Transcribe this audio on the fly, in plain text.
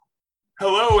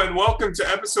Hello and welcome to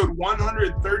episode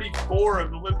 134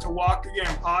 of the Live to Walk Again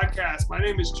podcast. My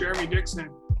name is Jeremy Dixon.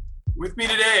 With me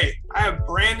today, I have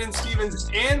Brandon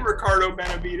Stevens and Ricardo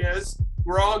Benavides.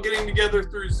 We're all getting together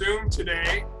through Zoom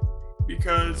today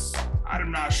because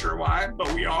I'm not sure why,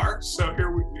 but we are. So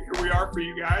here we are for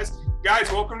you guys.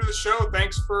 Guys, welcome to the show.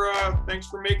 Thanks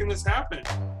for making this happen.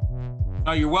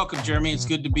 Oh, you're welcome, Jeremy. It's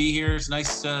good to be here. It's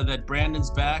nice that Brandon's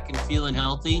back and feeling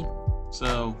healthy.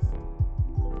 So.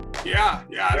 Yeah.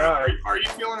 Are you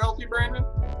feeling healthy, Brandon?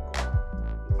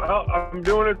 Well, I'm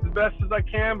doing it the best as I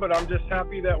can, but I'm just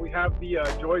happy that we have the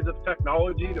joys of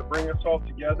technology to bring us all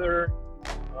together.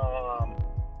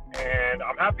 And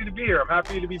I'm happy to be here. I'm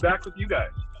happy to be back with you guys.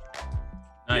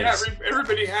 Nice. Yeah,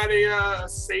 everybody had a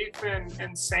safe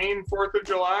and sane 4th of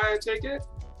July, I take it?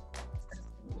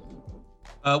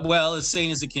 Well, as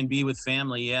sane as it can be with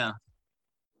family, yeah.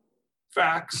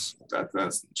 Facts.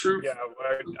 That's true. Yeah,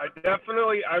 I've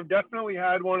definitely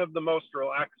had one of the most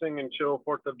relaxing and chill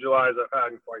 4th of Julys I've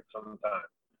had in quite some time.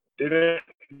 Didn't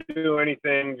do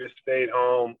anything, just stayed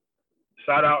home,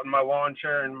 sat out in my lawn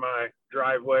chair in my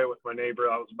driveway with my neighbor.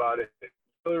 That was about it.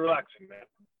 Really relaxing, man.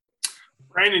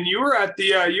 Brandon, you were at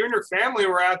you and your family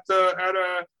were at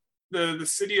the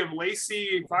City of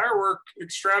Lacey firework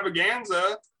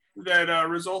extravaganza that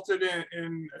resulted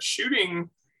in a shooting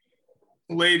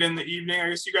late in the evening. I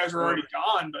guess you guys were already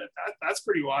gone, but that's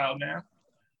pretty wild, man.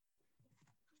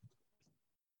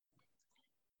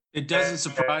 It doesn't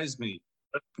surprise me.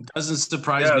 It doesn't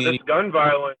surprise me. This gun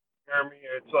violence, Jeremy,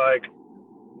 it's like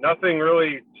nothing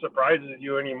really surprises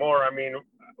you anymore. I mean,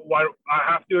 I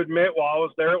have to admit, while I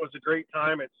was there, it was a great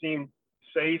time. It seemed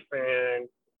safe, and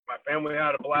my family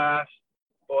had a blast.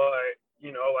 But,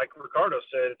 you know, like Ricardo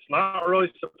said, it's not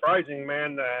really surprising,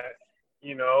 man, that,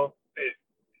 you know, it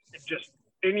just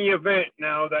any event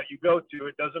now that you go to,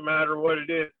 it doesn't matter what it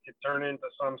is, it turn into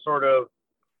some sort of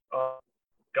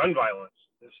gun violence.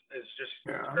 It's just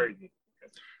crazy.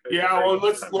 Well,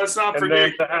 let's not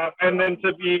forget. And then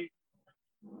I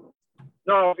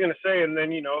was going to say, and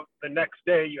then, you know, the next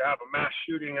day you have a mass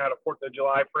shooting at a 4th of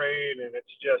July parade, and it's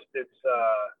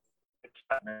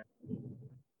man.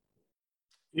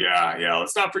 Yeah.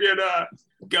 Let's not forget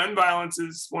gun violence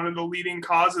is one of the leading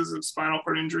causes of spinal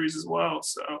cord injuries as well.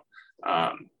 So,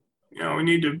 you know, we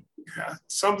need to,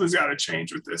 something's got to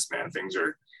change with this, man.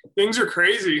 Things are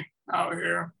crazy out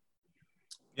here.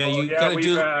 Yeah, got to do.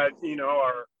 You know,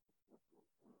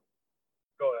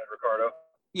 Go ahead, Ricardo.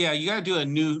 Yeah, you got to do a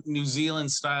New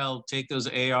Zealand style. Take those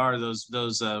AR, those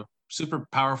super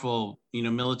powerful, you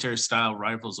know, military style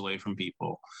rifles away from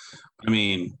people. I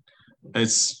mean,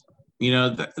 it's, you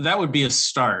know, that would be a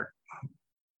start.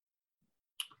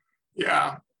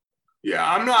 Yeah,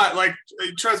 I'm not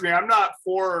trust me, I'm not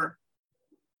for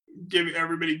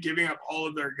everybody giving up all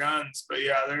of their guns, but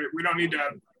we don't need to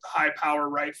have high power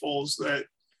rifles that,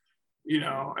 you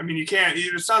know, I mean, you can't,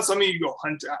 it's not something you go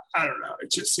hunt. I don't know.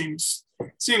 It just seems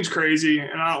crazy,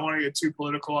 and I don't want to get too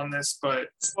political on this, but.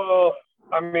 Well,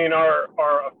 I mean, a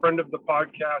friend of the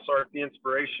podcast, Art the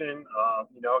Inspiration,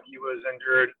 you know, he was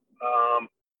injured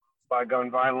by gun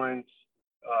violence.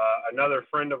 Another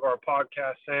friend of our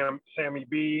podcast, Sammy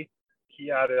B, he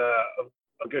had a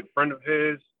good friend of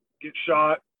his get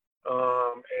shot.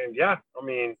 And yeah, I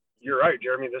mean, you're right,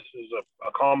 Jeremy, this is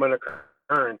a common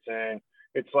occurrence, and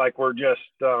it's like we're just,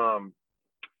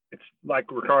 it's like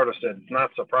Ricardo said, it's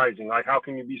not surprising. Like, how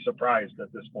can you be surprised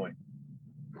at this point?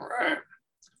 Right.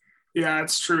 Yeah,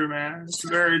 it's true, man. It's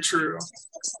very true.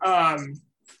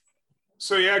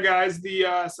 So yeah, guys,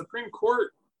 the Supreme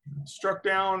Court struck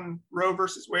down Roe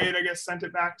versus Wade. I guess sent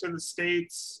it back to the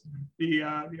states. The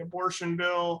abortion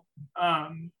bill,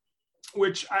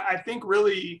 which I think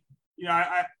really, you know,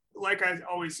 I like I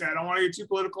always said, I don't want to get too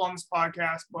political on this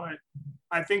podcast, but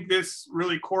I think this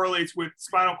really correlates with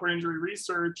spinal cord injury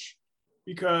research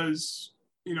because,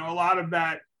 you know, a lot of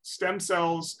that stem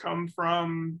cells come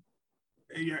from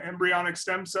embryonic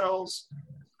stem cells.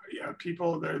 Yeah,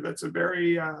 people there. That's a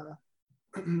very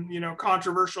you know,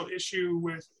 controversial issue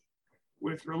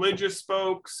with religious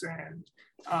folks, and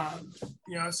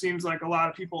you know, it seems like a lot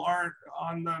of people aren't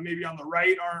on the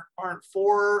right aren't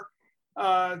for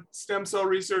stem cell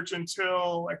research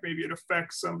until like maybe it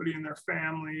affects somebody in their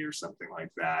family or something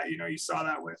like that. You know, you saw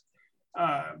that with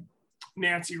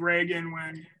Nancy Reagan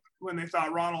when they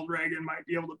thought Ronald Reagan might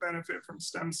be able to benefit from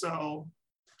stem cells,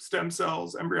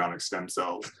 embryonic stem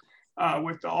cells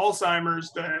with the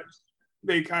Alzheimer's, that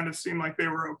they kind of seemed like they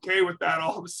were okay with that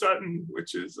all of a sudden,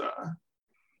 which is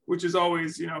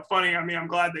always, you know, funny. I mean, I'm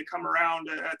glad they come around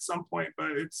at some point,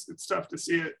 but it's tough to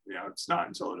see it. You know, it's not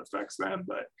until it affects them.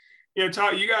 But you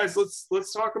know, you guys,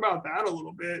 let's talk about that a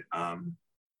little bit.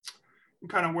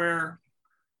 kind of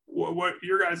what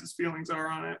your guys' feelings are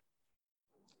on it.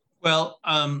 Well,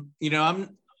 you know,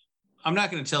 I'm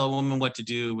not going to tell a woman what to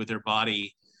do with her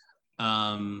body,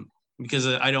 because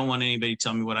I don't want anybody to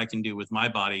tell me what I can do with my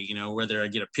body, you know, whether I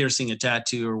get a piercing, a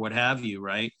tattoo, or what have you,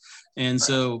 right? And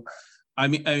so, I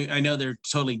mean, I know they're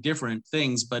totally different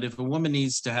things, but if a woman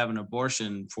needs to have an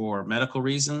abortion for medical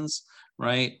reasons,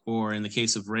 right, or in the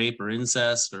case of rape or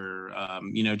incest, or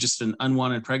you know, just an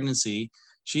unwanted pregnancy,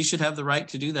 she should have the right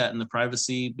to do that in the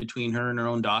privacy between her and her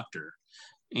own doctor.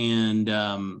 And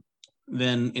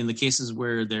then in the cases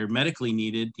where they're medically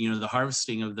needed, you know, the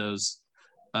harvesting of those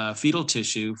fetal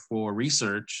tissue for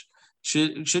research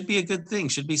should be a good thing,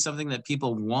 should be something that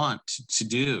people want to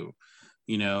do,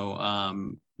 you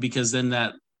know, because then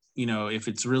that, you know, if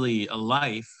it's really a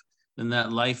life, then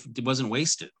that life wasn't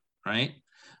wasted, right?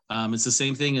 It's the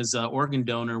same thing as an organ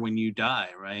donor when you die,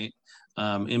 right?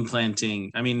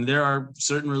 Implanting. I mean, there are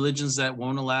certain religions that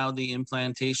won't allow the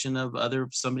implantation of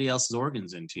somebody else's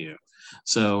organs into you.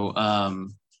 So I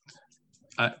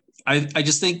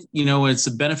just think, you know, it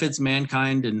benefits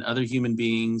mankind and other human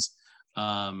beings,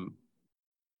 and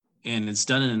it's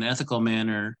done in an ethical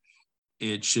manner,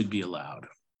 it should be allowed.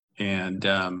 And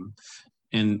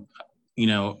you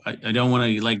know, I don't want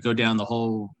to like go down the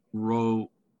whole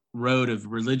road of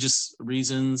religious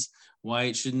reasons why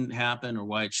it shouldn't happen or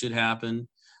why it should happen,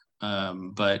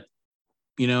 but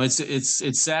you know,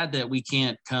 it's sad that we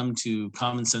can't come to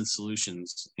common sense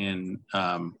solutions and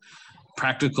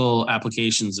practical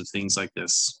applications of things like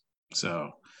this.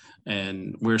 So,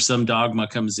 and where some dogma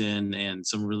comes in and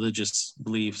some religious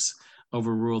beliefs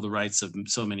overrule the rights of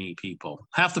so many people,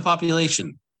 half the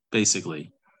population,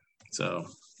 basically. So,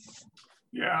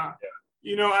 yeah,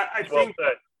 you know, I think,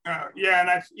 yeah, and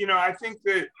I think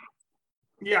that,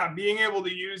 yeah, being able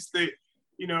to use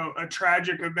you know, a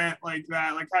tragic event like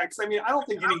that, like, cause I mean, I don't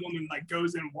think any woman like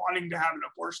goes in wanting to have an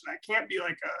abortion. That can't be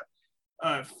like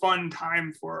a fun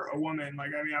time for a woman.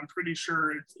 Like, I mean, I'm pretty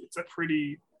sure it's a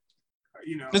pretty,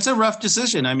 you know, it's a rough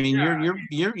decision. I mean,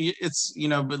 you're it's, you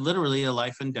know, but literally a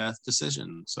life and death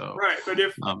decision. So right, but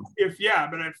if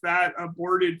that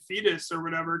aborted fetus or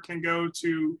whatever can go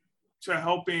to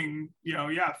helping, you know,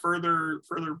 further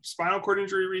spinal cord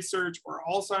injury research or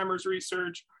Alzheimer's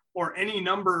research or any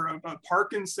number of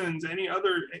Parkinson's, any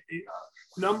other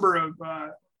number of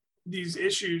these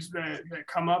issues that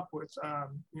come up with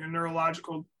you know,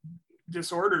 neurological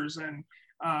disorders, and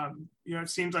you know, it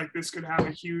seems like this could have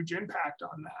a huge impact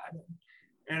on that,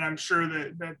 and I'm sure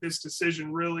that this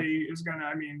decision really is going to,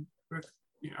 I mean, with,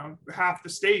 you know, half the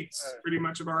states pretty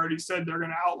much have already said they're going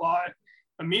to outlaw it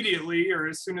immediately or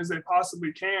as soon as they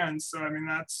possibly can. So I mean,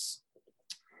 that's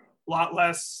a lot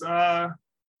less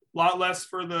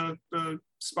for the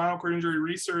spinal cord injury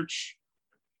research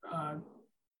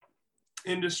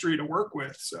industry to work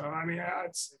with. So I mean,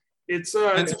 it's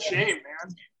a shame,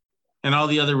 man. And all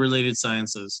the other related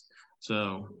sciences.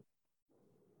 So,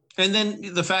 and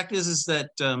then the fact is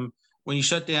that when you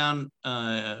shut down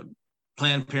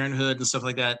Planned Parenthood and stuff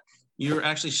like that, you're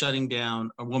actually shutting down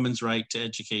a woman's right to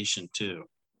education too,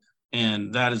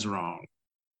 and that is wrong.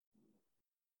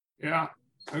 Yeah,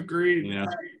 agreed. You know?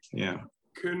 Yeah.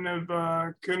 Couldn't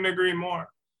agree more.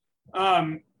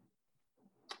 Yeah,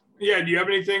 do you have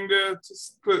anything to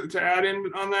add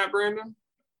in on that, Brandon?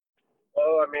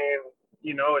 Well, I mean,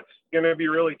 you know, it's going to be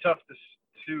really tough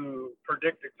to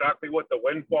predict exactly what the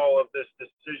windfall of this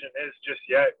decision is just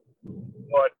yet,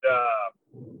 but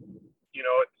you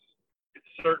know, it's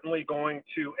certainly going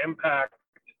to impact,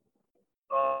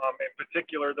 in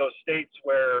particular, those states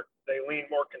where they lean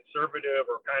more conservative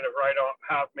or kind of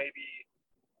have maybe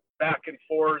back and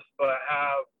forth, but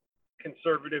have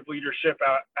conservative leadership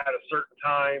at a certain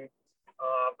time,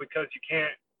 because you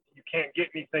can't get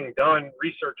anything done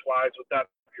research-wise with that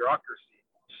bureaucracy.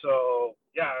 So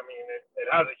yeah, I mean, it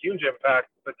has a huge impact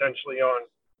potentially on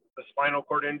the spinal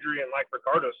cord injury, and like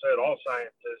Ricardo said, all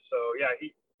sciences. So yeah,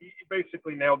 he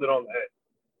basically nailed it on the head.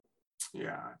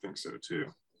 Yeah, I think so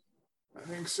too.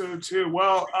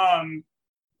 Well,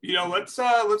 you know, let's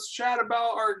chat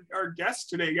about our guest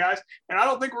today, guys. And I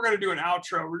don't think we're gonna do an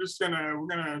outro. We're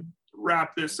gonna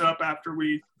wrap this up after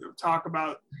we talk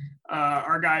about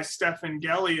our guy Stephan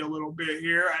Gelle a little bit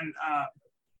here. And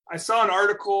I saw an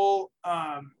article.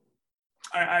 I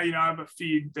have a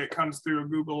feed that comes through a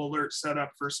Google Alert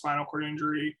setup for spinal cord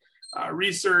injury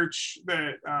research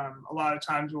that a lot of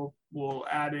times we'll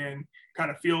add in kind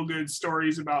of feel good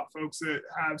stories about folks that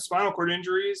have spinal cord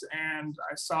injuries. And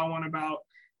I saw one about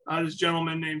this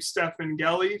gentleman named Stephan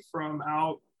Gelle from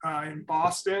out in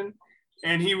Boston.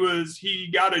 And he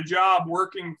got a job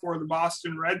working for the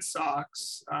Boston Red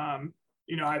Sox,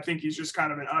 I think he's just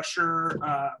kind of an usher,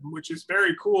 which is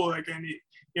very cool. Like, and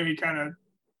he kind of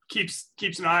keeps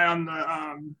an eye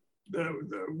on the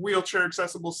wheelchair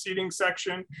accessible seating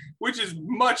section, which is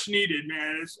much needed,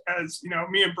 man. As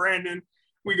me and Brandon,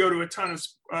 we go to a ton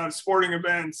of sporting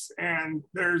events, and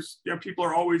there's people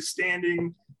are always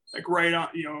standing like right on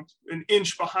an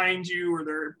inch behind you, or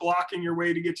they're blocking your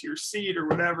way to get to your seat or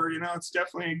whatever. It's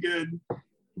definitely a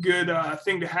good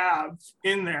thing to have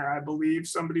in there. I believe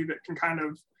somebody that can kind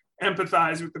of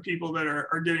empathize with the people that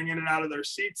are getting in and out of their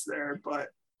seats there. But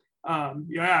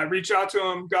I reached out to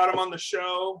him, got him on the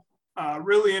show.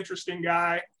 Really interesting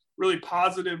guy, really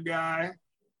positive guy.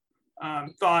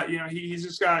 Thought he's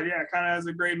just got kind of has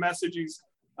a great message. He's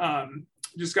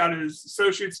just got his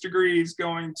associate's degree. He's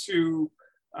going to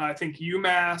I think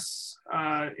UMass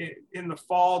in the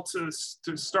fall to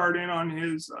start in on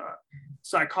his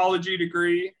psychology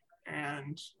degree.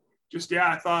 And just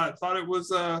I thought it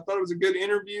was a good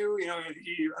interview.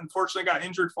 He unfortunately got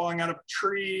injured falling out of a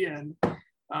tree, and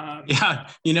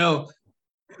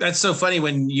that's so funny.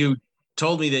 When you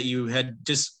told me that you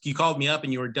called me up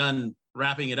and you were done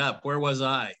wrapping it up, where was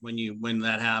I when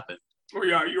that happened? Oh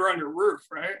yeah, you were on your roof,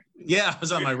 right? Yeah, I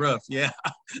was on my roof. Yeah.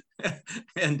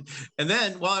 and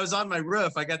then while I was on my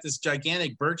roof, I got this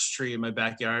gigantic birch tree in my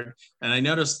backyard, and I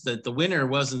noticed that the winter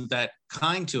wasn't that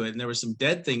kind to it, and there were some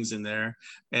dead things in there.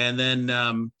 And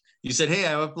then you said, "Hey,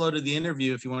 I uploaded the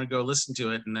interview if you want to go listen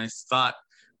to it." And I thought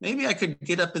maybe I could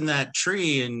get up in that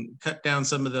tree and cut down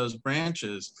some of those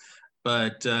branches.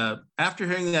 But after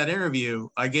hearing that interview,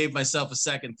 I gave myself a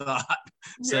second thought.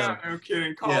 So, yeah, no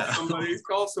kidding. Call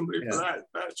somebody for that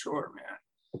chore, man.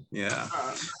 Yeah.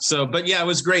 It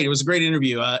was great. It was a great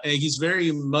interview. He's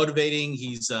very motivating.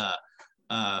 He's,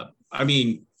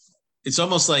 it's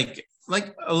almost like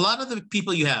a lot of the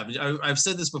people you have. I've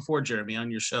said this before, Jeremy,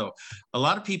 on your show. A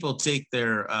lot of people take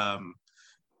their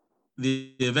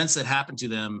the events that happen to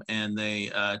them, and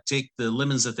they take the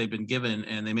lemons that they've been given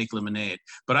and they make lemonade.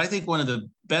 But I think one of the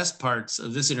best parts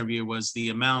of this interview was the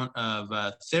amount of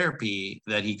therapy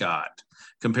that he got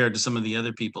compared to some of the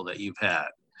other people that you've had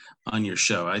on your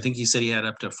show. I think he said he had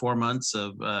up to 4 months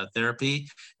of therapy,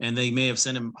 and they may have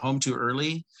sent him home too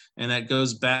early. And that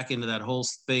goes back into that whole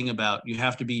thing about you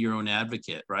have to be your own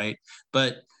advocate, right?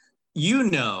 But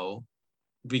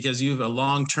because you have a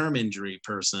long-term injury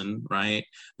person, right,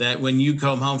 that when you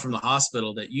come home from the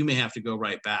hospital that you may have to go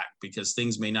right back because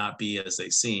things may not be as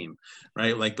they seem,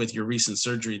 right? Like with your recent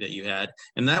surgery that you had.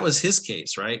 And that was his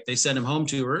case, right? They sent him home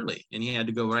too early and he had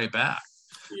to go right back.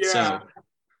 Yeah.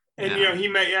 He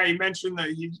mentioned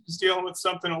that he's dealing with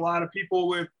something a lot of people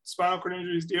with spinal cord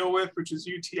injuries deal with, which is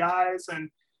UTIs. And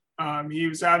he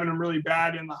was having them really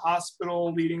bad in the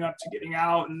hospital leading up to getting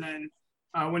out. And then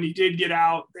when he did get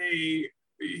out,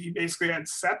 he basically had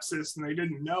sepsis and they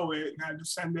didn't know it and had to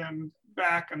send him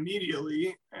back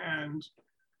immediately. And,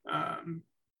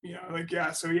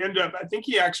 so I think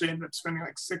he actually ended up spending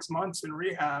like 6 months in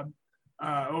rehab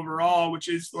overall, which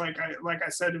is like I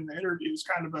said in the interview, is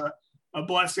kind of a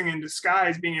blessing in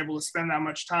disguise being able to spend that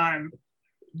much time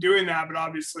doing that. But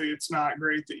obviously it's not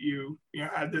great that you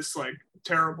had this like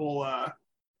terrible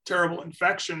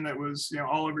infection that was,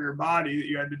 all over your body that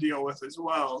you had to deal with as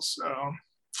well. So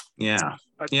yeah.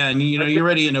 And you're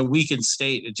already in a weakened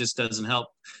state. It just doesn't help.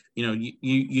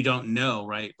 You don't know,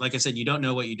 right? Like I said, you don't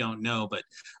know what you don't know. But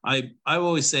I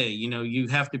always say, you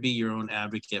have to be your own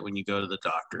advocate when you go to the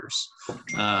doctors. We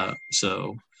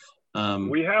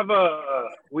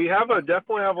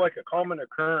definitely have like a common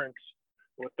occurrence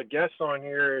with the guests on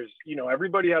here is,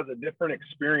 everybody has a different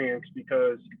experience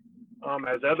because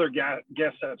as other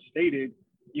guests have stated,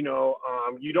 you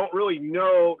don't really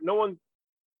know,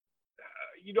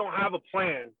 you don't have a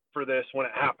plan for this when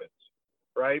it happens,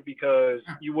 right? Because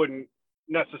you wouldn't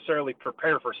necessarily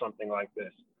prepare for something like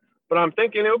this. But I'm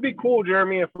thinking it would be cool,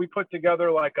 Jeremy, if we put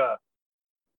together like a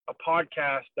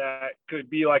podcast that could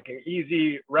be like an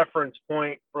easy reference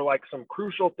point for like some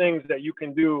crucial things that you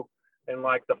can do in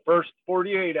like the first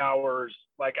 48 hours,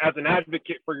 like as an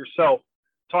advocate for yourself,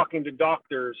 talking to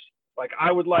doctors. Like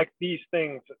I would like these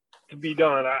things to be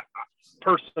done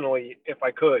personally, if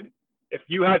I could. If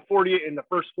you had 48 in the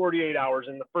first 48 hours,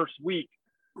 in the first week,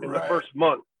 in the first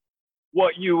month,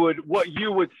 what you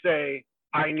would say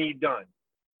I need done.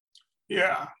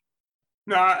 Yeah.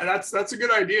 No, that's a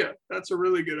good idea. That's a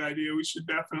really good idea. We should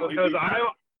definitely. Because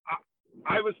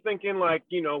I was thinking like,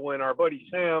 when our buddy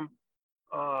Sam,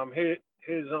 his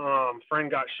friend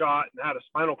got shot and had a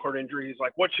spinal cord injury, he's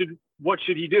like, what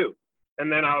should he do? And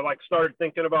then I like started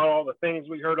thinking about all the things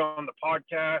we heard on the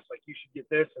podcast, like you should get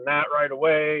this and that right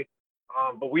away.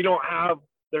 But we don't have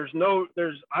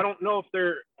I don't know if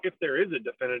there is a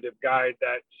definitive guide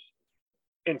that's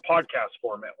in podcast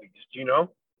form, at least, you know?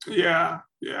 Yeah.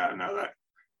 No,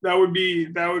 that would be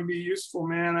useful,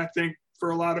 man. I think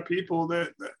for a lot of people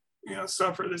that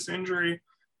suffer this injury.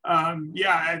 I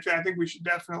think we should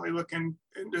definitely look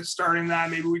into starting that.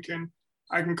 Maybe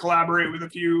I can collaborate with a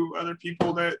few other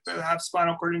people that have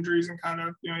spinal cord injuries and kind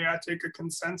of, take a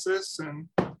consensus and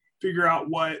figure out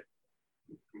what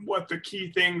the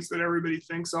key things that everybody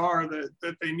thinks are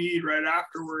that they need right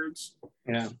afterwards.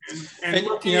 Yeah.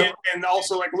 And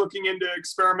also like looking into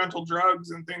experimental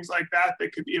drugs and things like that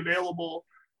could be available.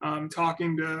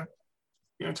 Talking to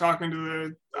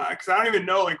the, cause I don't even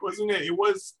know, like, it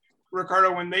was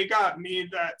Ricardo, when they got me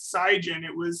that Cygen,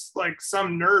 it was like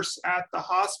some nurse at the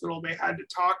hospital they had to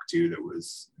talk to that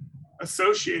was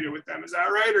associated with them. Is that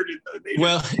right? Or did they?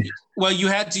 Well, you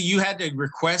had to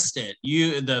request it.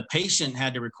 The patient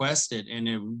had to request it. And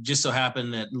it just so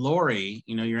happened that Lori,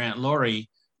 your Aunt Lori,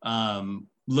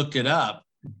 looked it up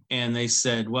and they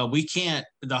said, well, the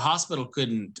hospital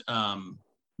couldn't,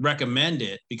 recommend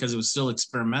it because it was still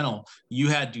experimental. You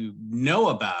had to know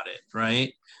about it,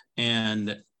 right?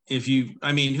 And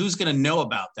who's going to know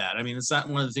about that? I mean, it's not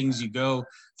one of the things you go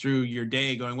through your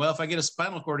day going, well, if I get a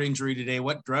spinal cord injury today,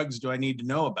 what drugs do I need to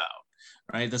know about?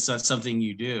 Right? That's not something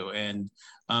you do. And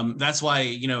that's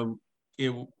why,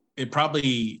 it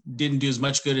probably didn't do as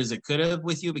much good as it could have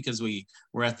with you, because we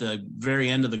were at the very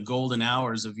end of the golden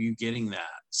hours of you getting that.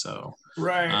 So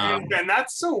right. And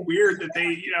that's so weird that they,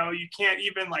 you can't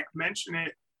even like mention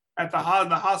it at the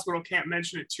hospital can't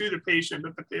mention it to the patient,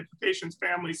 but if the patient's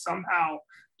family somehow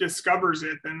discovers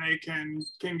it, then they can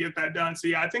get that done. So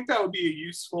yeah, I think that would be a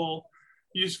useful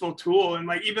tool. And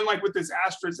like, even like with this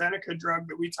AstraZeneca drug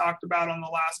that we talked about on the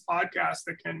last podcast,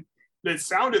 that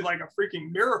sounded like a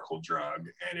freaking miracle drug.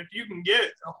 And if you can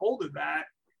get a hold of that,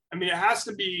 I mean,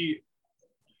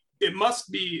 it must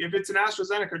be, if it's an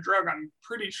AstraZeneca drug, I'm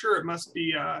pretty sure it must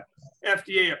be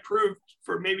FDA approved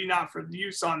for, maybe not for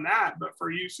use on that, but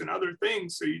for use in other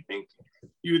things. So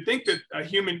you would think that a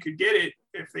human could get it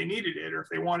if they needed it or if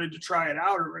they wanted to try it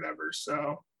out or whatever.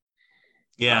 So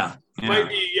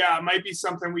might be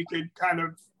something we could kind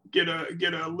of get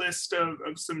a list of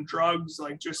some drugs,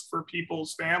 like just for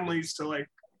people's families to like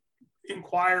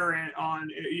inquire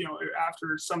on,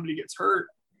 after somebody gets hurt,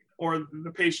 or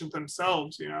the patient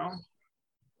themselves,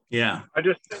 Yeah. I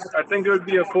think it would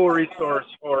be a cool resource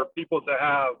for people to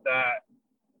have, that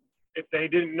if they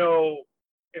didn't know,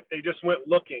 if they just went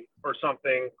looking for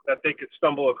something, that they could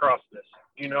stumble across this,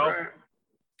 Right.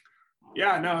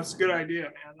 Yeah, no, it's a good idea,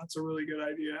 man. That's a really good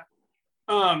idea.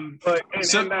 The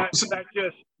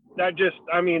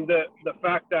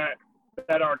fact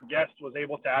that our guest was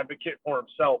able to advocate for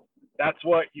himself, that's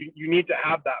what you need to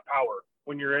have, that power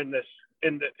when you're in this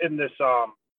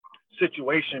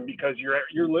situation, because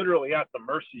you're literally at the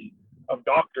mercy of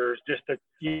doctors. Just to,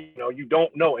 you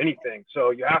don't know anything,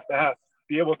 so you have to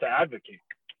be able to advocate.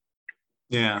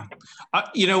 Yeah.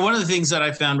 One of the things that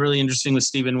I found really interesting with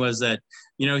Stephen was that,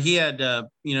 he had,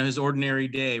 his ordinary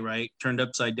day, right, turned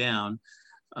upside down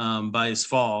by his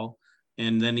fall,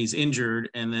 and then he's injured.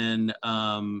 And then,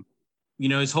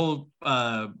 his whole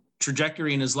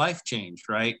trajectory in his life changed,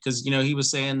 right? Because, he was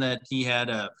saying that he had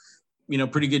a,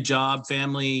 pretty good job,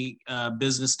 family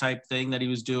business type thing that he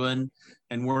was doing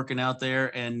and working out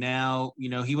there. And now,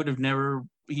 he would have never,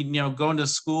 going to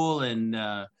school and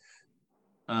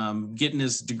getting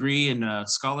his degree and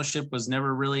scholarship was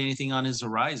never really anything on his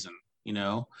horizon,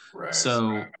 Right.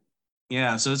 So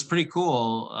yeah, so it's pretty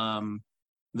cool,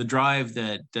 the drive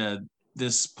that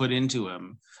this put into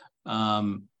him,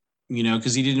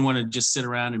 because he didn't want to just sit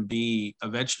around and be a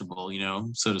vegetable,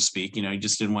 so to speak. He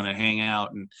just didn't want to hang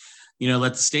out and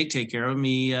let the state take care of him.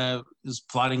 He is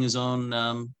plotting his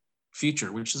own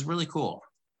future, which is really cool.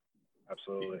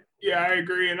 Absolutely. Yeah, I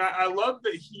agree. And I love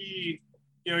that he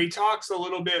talks a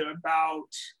little bit about,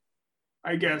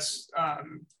 I guess,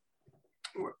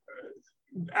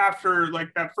 after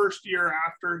like that first year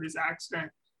after his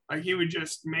accident, like he would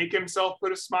just make himself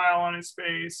put a smile on his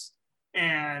face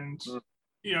and,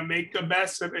 make the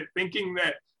best of it, thinking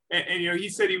that, and he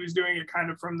said he was doing it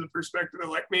kind of from the perspective of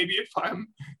like, maybe if I'm,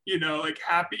 like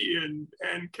happy and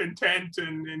content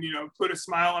and put a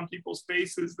smile on people's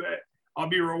faces, that I'll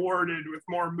be rewarded with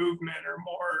more movement or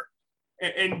more.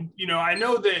 And I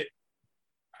know that,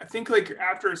 I think like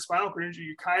after a spinal cord injury,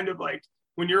 you kind of like,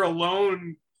 when you're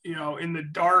alone, in the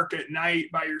dark at night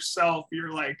by yourself,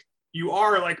 you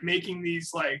are like making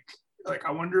these like,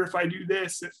 I wonder if I do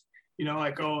this, if,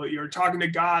 like, oh, you're talking to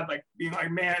God, like being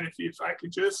like, man, if I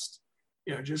could just,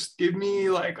 just give me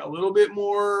like a little bit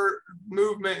more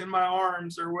movement in my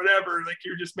arms or whatever. Like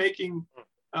you're just making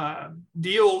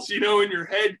deals, in your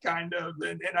head kind of.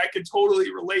 And I could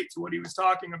totally relate to what he was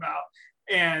talking about.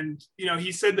 And,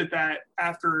 he said that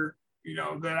after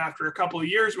a couple of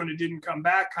years when it didn't come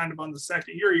back, kind of on the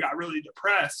second year, he got really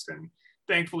depressed and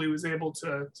thankfully was able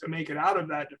to make it out of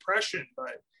that depression.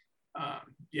 But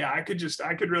I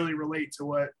could really relate to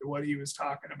what he was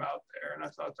talking about there. And I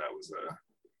thought that was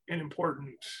an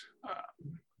important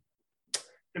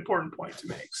point to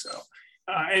make. So,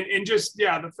 and just,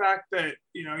 the fact that,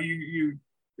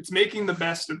 it's making the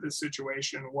best of this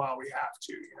situation while we have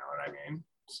to, you know what I mean?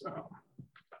 So,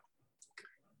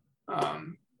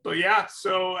 but yeah,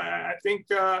 so I think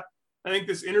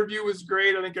this interview was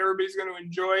great. I think everybody's going to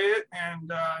enjoy it.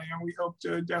 And, we hope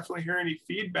to definitely hear any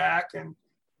feedback, and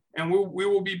we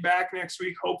will be back next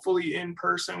week, hopefully in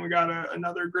person. We got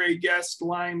another great guest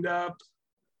lined up,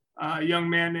 a young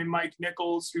man named Mike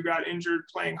Nichols, who got injured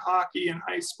playing hockey in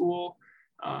high school.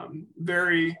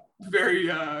 Very,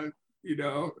 very,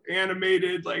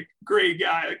 animated, like great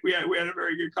guy. Like we had a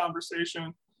very good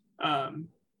conversation.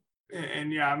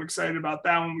 And I'm excited about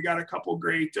that one. We got a couple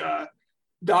great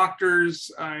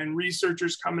doctors and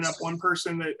researchers coming up. One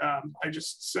person that I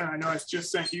know I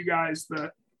just sent you guys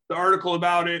the article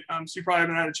about it. So you probably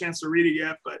haven't had a chance to read it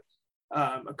yet, but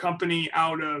a company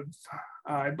out of,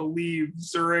 I believe,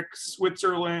 Zurich,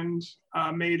 Switzerland,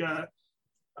 made a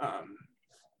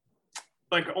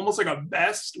almost like a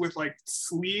vest with like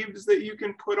sleeves that you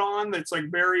can put on that's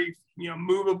like very,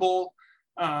 movable,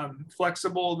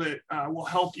 flexible, that will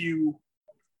help you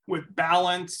with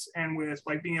balance and with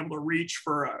like being able to reach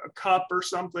for a cup or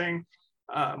something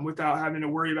without having to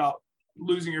worry about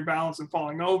losing your balance and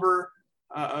falling over.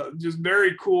 Just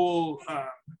very cool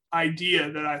idea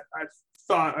that I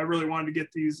thought I really wanted to get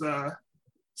these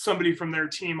somebody from their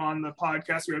team on the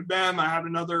podcast. We have them. I have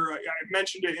another. I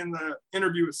mentioned it in the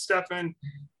interview with Stefan.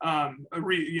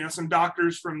 Some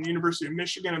doctors from the University of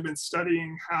Michigan have been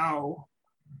studying how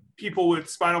people with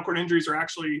spinal cord injuries are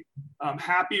actually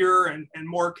happier and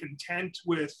more content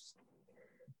with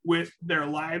their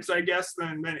lives, I guess,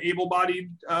 than able-bodied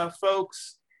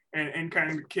folks, and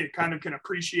kind of can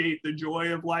appreciate the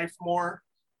joy of life more.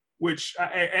 Which,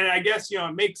 and I guess,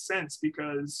 it makes sense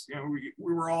because,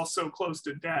 we were all so close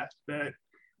to death that,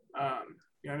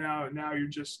 now you're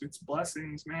just, it's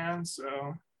blessings, man.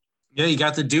 So. Yeah, you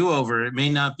got the do-over. It may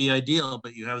not be ideal,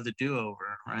 but you have the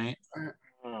do-over, right?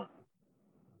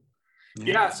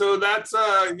 Yeah, so that's,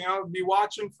 be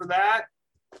watching for that.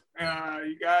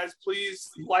 You guys,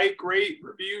 please like, rate,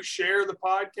 review, share the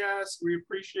podcast. We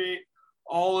appreciate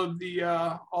all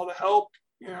the help.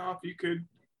 If you could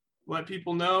let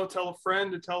people know, tell a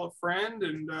friend to tell a friend,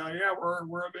 and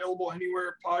we're available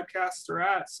anywhere podcasts are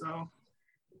at. So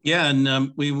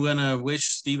and we want to wish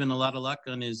Stephen a lot of luck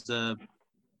on his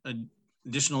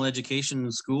additional education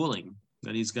and schooling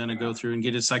that he's going to go through and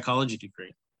get his psychology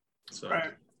degree. So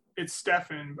right, it's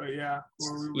Stefan, but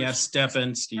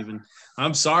Stephen.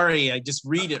 I'm sorry, I just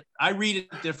read it. I read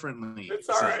it differently. It's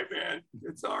all right, man.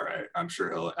 It's all right. I'm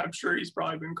sure he's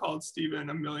probably been called Stephen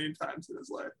a million times in his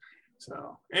life.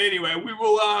 So anyway, we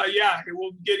will,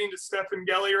 we'll get into Stefan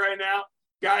Gelly right now.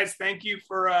 Guys, thank you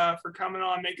for coming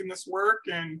on, making this work.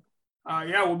 And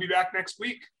we'll be back next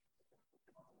week.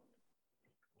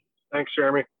 Thanks,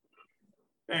 Jeremy.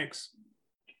 Thanks.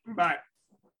 Bye.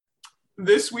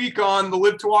 This week on the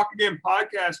Live to Walk Again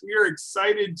podcast, we are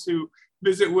excited to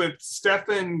visit with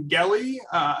Stefan Gelly.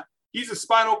 He's a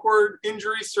spinal cord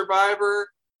injury survivor.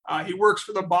 He works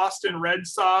for the Boston Red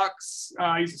Sox.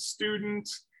 He's a student.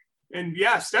 And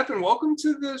Stefan, welcome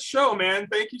to the show, man.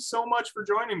 Thank you so much for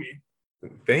joining me.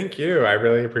 Thank you. I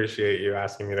really appreciate you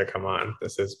asking me to come on.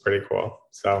 This is pretty cool.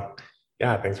 So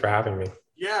thanks for having me.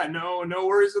 Yeah, no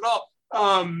worries at all.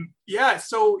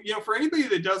 So, for anybody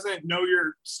that doesn't know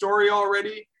your story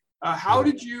already, how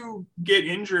did you get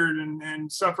injured and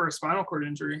suffer a spinal cord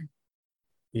injury?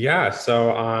 Yeah,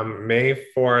 so May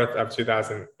 4th of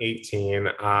 2018,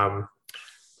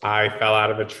 I fell out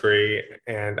of a tree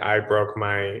and I broke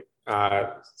my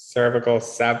cervical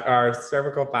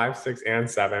 5, 6, and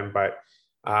 7, but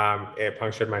it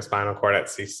punctured my spinal cord at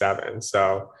C7.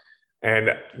 So, and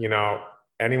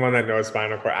anyone that knows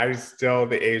spinal cord,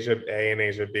 the Asia A and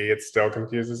Asia B, it still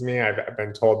confuses me. I've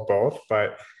been told both,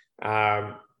 but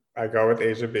I go with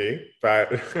Asia B, but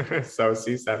so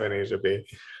C7, Asia B.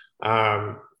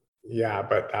 But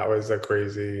that was a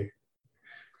crazy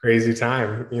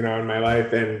time, in my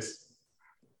life. And,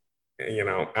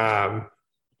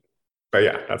 but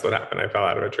that's what happened. I fell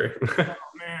out of a tree.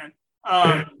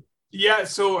 Oh, man.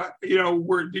 So,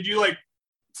 did you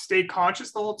stay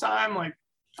conscious the whole time? Like,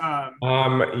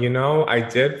 I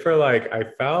did for like,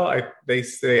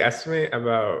 they estimate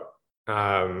about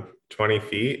 20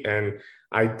 feet, and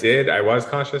I was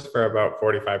conscious for about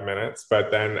 45 minutes,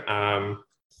 but then I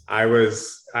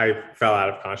fell out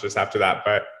of conscious after that.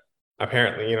 But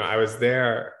apparently, I was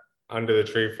there under the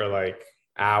tree for like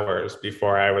hours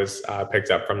before I was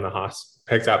picked up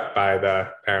by the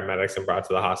paramedics and brought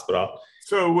to the hospital.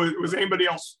 So was anybody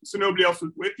else? So nobody else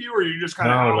was with you, or you just kind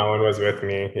of? No, no one was with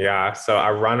me. Yeah. So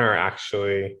a runner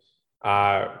actually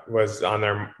was on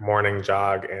their morning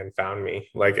jog and found me.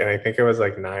 And I think it was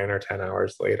like 9 or 10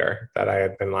 hours later that I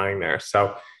had been lying there.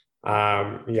 So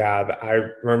yeah, I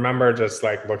remember just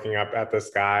like looking up at the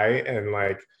sky and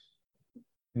like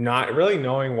not really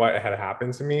knowing what had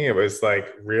happened to me. It was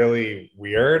like really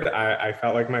weird. I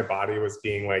felt like my body was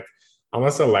being like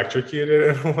almost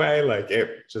electrocuted in a way. Like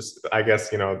it just, I guess,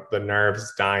 the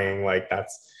nerves dying, like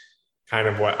that's kind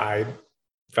of what I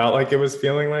felt like it was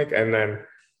feeling like. And then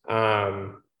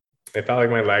it felt like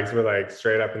my legs were like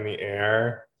straight up in the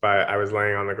air, but I was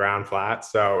laying on the ground flat.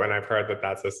 So, and I've heard that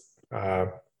that's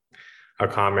a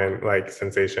common like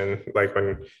sensation, like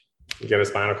when you get a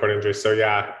spinal cord injury. So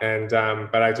yeah. And,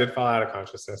 but I did fall out of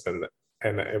consciousness,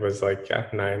 and it was like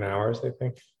 9 hours, I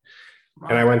think. Wow.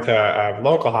 And I went to a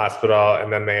local hospital,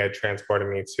 and then they had transported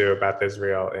me to Beth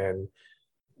Israel in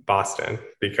Boston,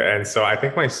 and so I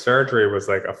think my surgery was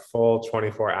like a full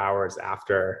 24 hours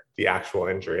after the actual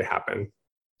injury happened.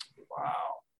 Wow.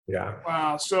 Yeah.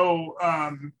 Wow. So,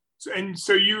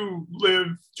 so you live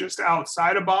just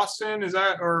outside of Boston, is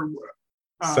that, or?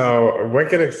 So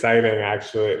wicked exciting,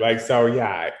 actually. So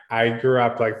yeah, I grew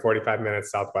up like 45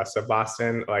 minutes southwest of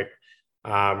Boston, like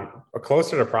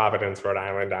closer to Providence, Rhode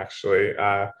Island, actually,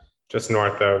 just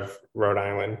north of Rhode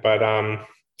Island. But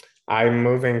I'm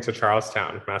moving to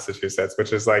Charlestown, Massachusetts,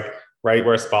 which is like right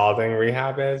where Spalding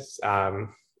Rehab is. And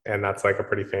that's like a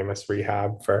pretty famous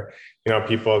rehab for,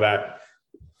 people that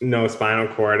know spinal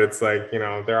cord. It's like,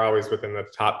 they're always within the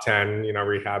top 10,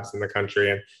 rehabs in the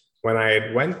country. And when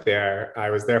I went there,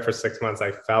 I was there for 6 months.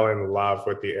 I fell in love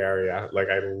with the area. Like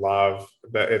I love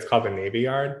it's called the Navy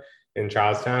Yard in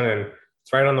Charlestown, and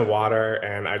it's right on the water.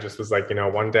 And I just was like,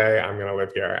 one day I'm going to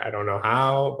live here. I don't know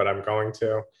how, but I'm going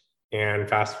to. And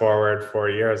fast forward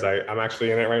 4 years, I'm actually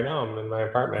in it right now. I'm in my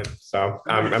apartment. So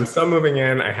I'm still moving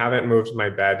in. I haven't moved my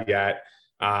bed yet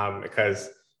because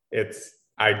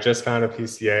I just found a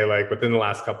PCA like within the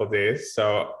last couple of days.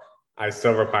 So I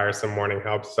still require some morning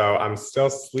help. So I'm still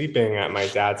sleeping at my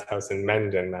dad's house in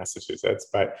Mendon, Massachusetts,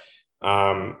 but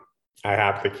I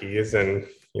have the keys and,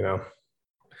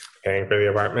 paying for the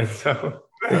apartment. So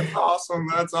that's awesome.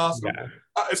 That's awesome. Yeah.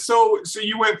 So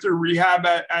you went through rehab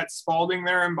at Spalding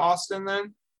there in Boston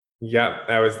then? Yep.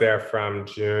 I was there from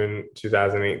June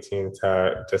 2018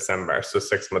 to December. So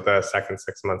the second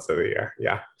 6 months of the year.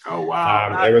 Yeah. Oh,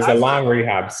 wow. It was a long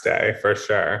rehab stay for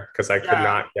sure, because I could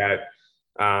not get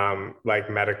like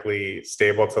medically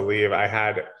stable to leave.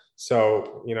 A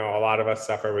lot of us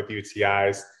suffer with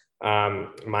UTIs.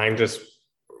 Mine just,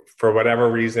 for whatever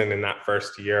reason, in that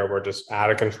first year, were just out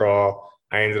of control.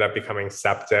 I ended up becoming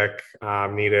septic,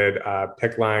 needed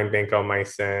PICC line,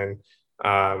 vancomycin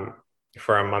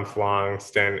for a month-long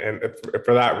stint. And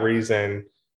for that reason,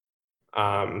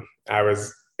 I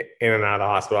was in and out of the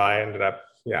hospital. I ended up,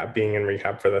 being in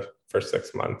rehab for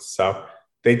 6 months. So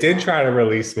they did try to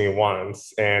release me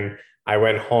once, and I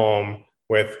went home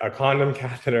with a condom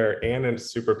catheter and a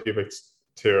suprapubic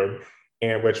tube,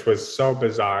 and which was so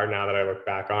bizarre now that I look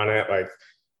back on it, like,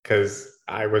 because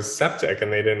I was septic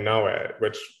and they didn't know it,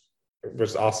 which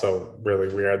was also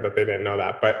really weird that they didn't know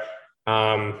that. But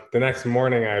the next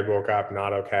morning I woke up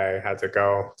not okay, had to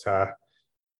go to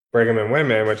Brigham and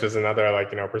Women, which is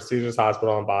another prestigious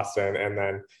hospital in Boston. And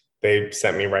then they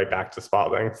sent me right back to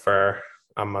Spalding for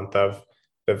a month of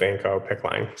the Vanco PICC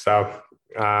line. So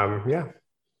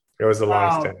it was a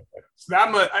long stint. So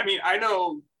I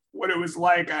know what it was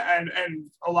like, and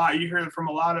you hear it from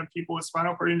a lot of people with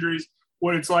spinal cord injuries,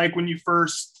 what it's like when you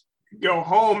first go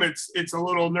home. It's a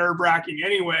little nerve-wracking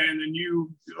anyway, and then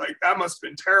you like, that must have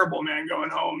been terrible, man, going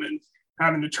home and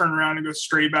having to turn around and go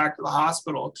straight back to the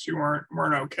hospital because you weren't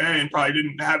okay and probably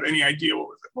didn't have any idea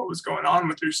what was going on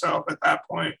with yourself at that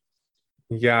point.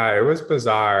 Yeah, it was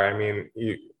bizarre. I mean,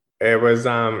 it was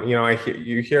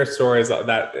you hear stories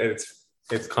that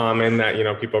it's common that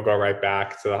people go right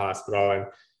back to the hospital, and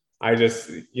I just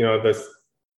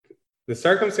the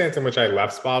circumstance in which I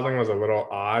left Spalding was a little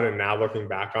odd, and now looking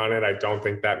back on it, I don't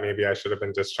think that maybe I should have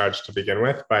been discharged to begin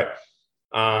with. But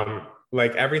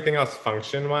like everything else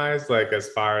function wise, like as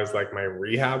far as like my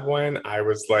rehab went, I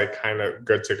was like kind of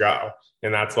good to go.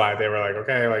 And that's why they were like,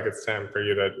 okay, like it's time for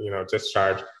you to,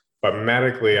 discharge. But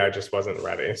medically, I just wasn't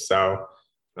ready. So,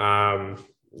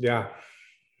 yeah.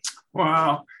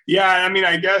 Wow. Yeah. I mean,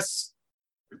 I guess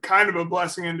kind of a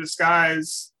blessing in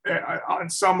disguise on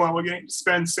some level, getting to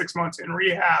spend 6 months in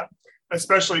rehab,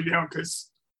 especially, because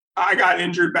I got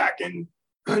injured back in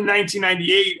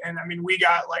 1998. And I mean, we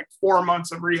got like 4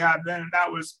 months of rehab then, and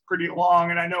that was pretty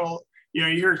long. And I know, you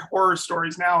hear horror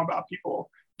stories now about people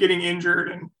getting injured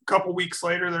and a couple weeks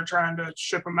later, they're trying to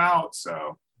ship them out.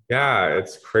 So yeah,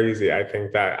 it's crazy. I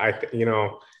think that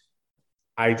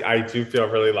I do feel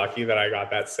really lucky that I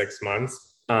got that 6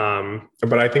 months.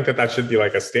 But I think that should be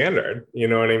like a standard, you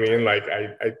know what I mean? Like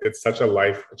it's such a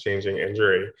life-changing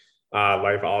injury,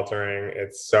 life-altering.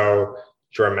 It's so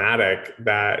dramatic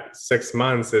that 6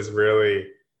 months is really,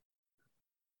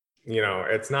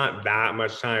 it's not that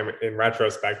much time in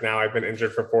retrospect. Now I've been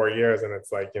injured for 4 years and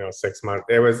it's like, 6 months.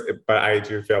 But I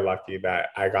do feel lucky that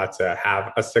I got to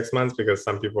have a 6 months, because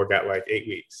some people get like 8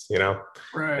 weeks,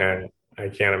 right. And I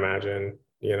can't imagine,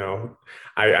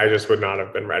 I just would not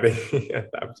have been ready at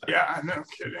that time. Yeah, no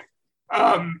kidding.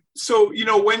 So,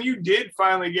 when you did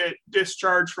finally get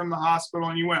discharged from the hospital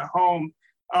and you went home,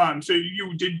 so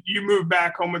you moved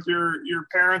back home with your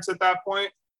parents at that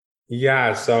point?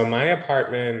 Yeah, so my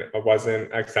apartment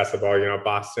wasn't accessible.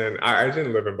 Boston, I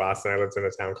didn't live in Boston. I lived in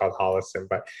a town called Holliston,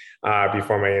 but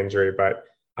before my injury. But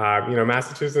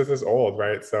Massachusetts is old,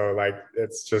 right? So like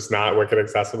it's just not wicked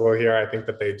accessible here. I think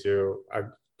that they do a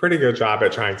pretty good job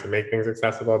at trying to make things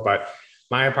accessible, but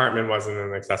my apartment wasn't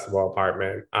an accessible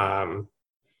apartment.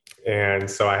 And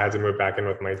so I had to move back in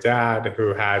with my dad,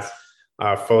 who has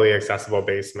a fully accessible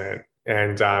basement.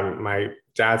 And my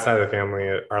dad's side of the family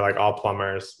are like all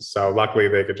plumbers. So luckily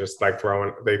they could just like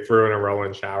they threw in a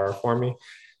roll-in shower for me,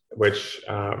 which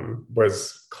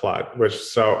was which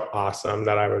is so awesome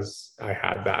that I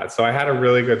had that. So I had a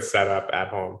really good setup at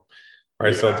home, or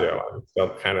I still do. I'm still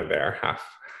kind of there half.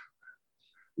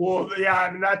 Well, yeah,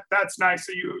 I mean, that's nice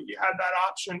that you had that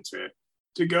option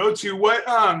to go to. What,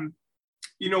 I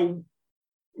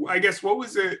guess, what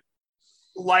was it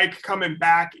like coming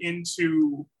back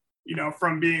into,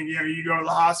 from being, you go to the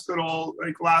hospital,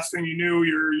 like last thing you knew,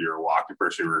 you're walking,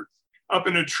 first you were up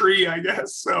in a tree, I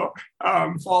guess. So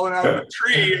falling out of a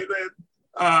tree, and then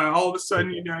all of a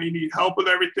sudden, you need help with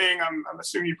everything. I'm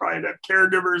assuming you probably have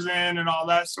caregivers in and all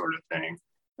that sort of thing.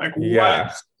 Like, yeah.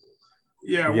 what?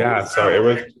 Yeah. So it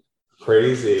was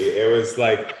crazy. It was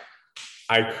like,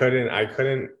 I couldn't, I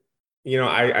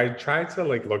tried to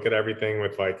like look at everything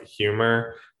with like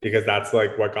humor, because that's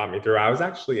like what got me through. I was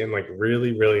actually in like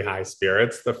really, really high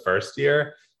spirits the first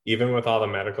year, even with all the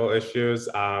medical issues.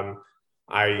 I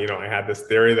had this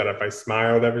theory that if I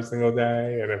smiled every single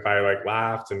day and if I like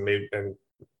laughed and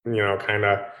kind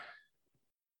of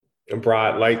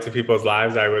brought light to people's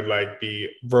lives, I would like be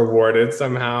rewarded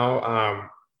somehow,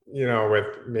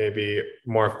 with maybe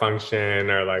more function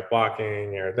or like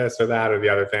walking or this or that or the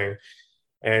other thing.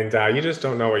 And you just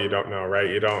don't know what you don't know, right?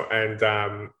 You don't.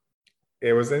 And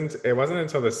it wasn't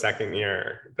until the second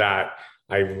year that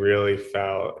I really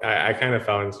I kind of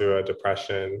fell into a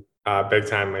depression big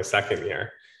time my second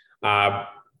year.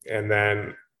 And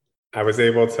then I was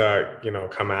able to,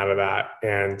 come out of that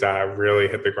and really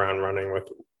hit the ground running with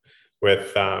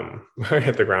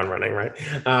hit the ground running, right?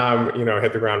 Hit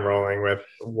the ground rolling with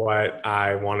what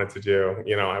I wanted to do.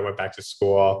 I went back to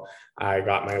school. I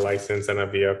got my license and a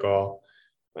vehicle.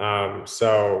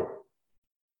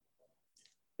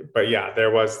 But yeah,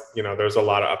 there was a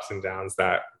lot of ups and downs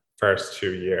that first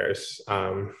 2 years,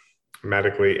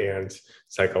 medically and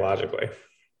psychologically,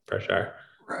 for sure.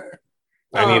 Right.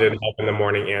 I needed help in the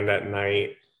morning and at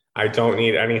night. I don't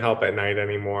need any help at night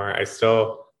anymore. I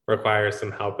still require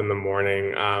some help in the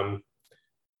morning.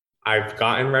 I've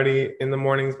gotten ready in the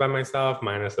mornings by myself,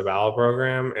 minus the bowel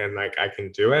program, and like I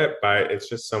can do it, but it's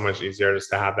just so much easier just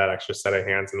to have that extra set of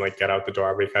hands and like get out the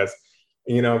door, because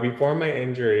before my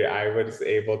injury, I was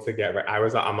able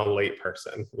to I'm a late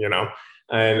person,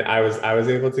 and I was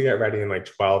able to get ready in like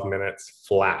 12 minutes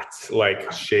flat,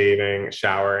 like shaving,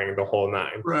 showering, the whole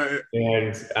nine. Right.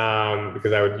 And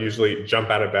because I would usually jump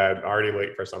out of bed already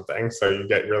late for something. So you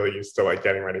get really used to like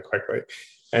getting ready quickly.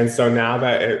 And so now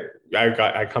that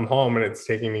I come home and it's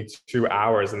taking me 2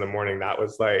 hours in the morning, that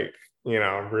was like,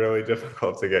 really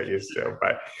difficult to get used to.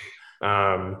 But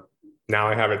now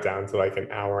I have it down to like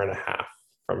an hour and a half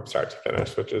from start to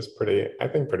finish, which is pretty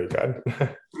good.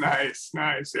 Nice.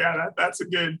 Yeah, that's a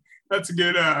good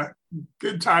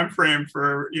time frame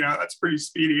for, that's pretty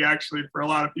speedy actually for a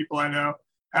lot of people I know.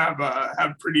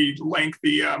 have pretty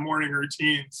lengthy morning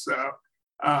routines. So,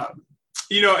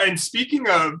 and speaking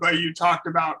of, you talked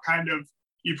about kind of,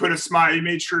 you put a smile, you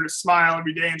made sure to smile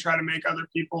every day and try to make other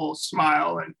people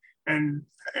smile and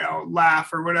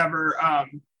laugh or whatever.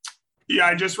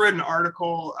 I just read an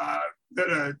article that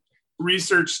a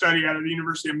research study out of the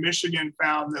University of Michigan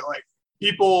found that like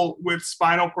people with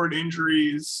spinal cord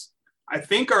injuries, I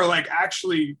think, are like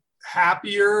actually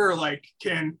happier, or like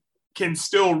can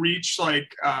still reach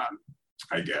like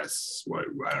I guess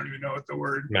I don't even know what the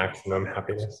word, maximum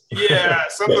happiness. Yeah,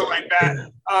 something like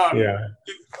that.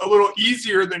 A little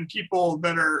easier than people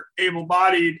that are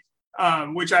able-bodied,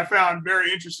 which I found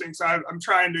very interesting. So I'm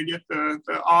trying to get the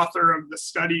author of the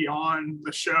study on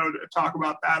the show to talk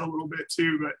about that a little bit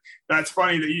too. But that's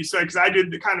funny that you said, because I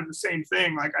did the same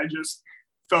thing. Like I just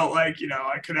felt like,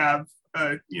 I could have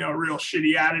a real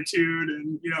shitty attitude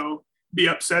and, be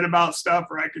upset about stuff,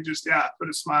 or I could just, put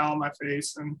a smile on my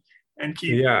face and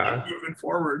keep moving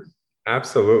forward.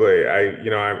 Absolutely.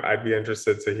 I'd be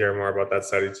interested to hear more about that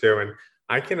study too. And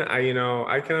I can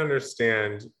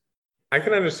understand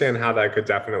how that could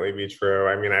definitely be true.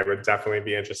 I mean, I would definitely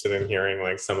be interested in hearing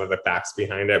like some of the facts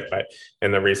behind it,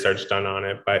 and the research done on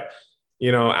it. But,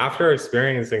 after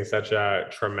experiencing such a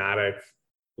traumatic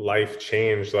life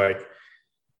change, like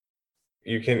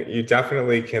you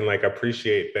definitely can like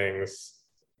appreciate things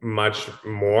much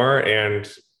more. And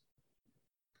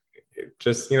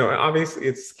just, obviously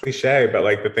it's cliche, but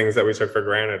like the things that we took for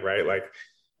granted, right? Like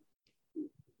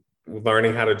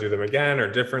learning how to do them again or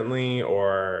differently,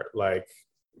 or like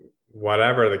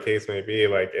whatever the case may be,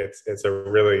 like it's a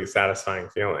really satisfying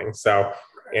feeling. So,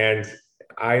 and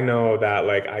I know that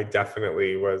like I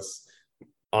definitely was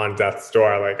on death's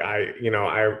door. Like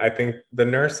I think the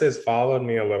nurses followed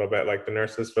me a little bit. Like the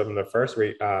nurses from the first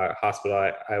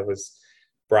hospital I was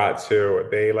brought to,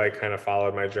 they like kind of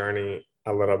followed my journey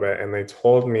a little bit, and they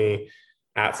told me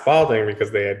at Spalding,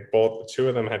 because they had two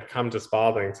of them had come to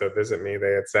Spalding to visit me.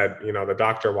 They had said, the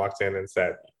doctor walked in and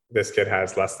said, this kid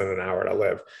has less than an hour to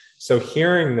live. So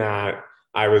hearing that,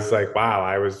 I was like, wow,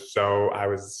 I was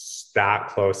that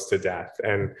close to death.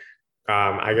 And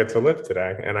I get to live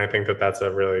today. And I think that that's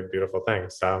a really beautiful thing.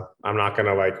 So I'm not going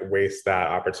to like waste that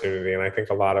opportunity. And I think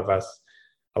a lot of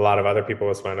other people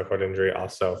with spinal cord injury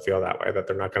also feel that way, that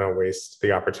they're not going to waste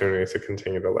the opportunity to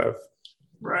continue to live.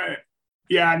 Right.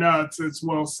 Yeah, no, it's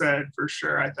well said for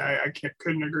sure. I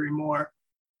couldn't agree more.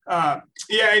 And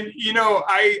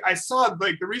I saw,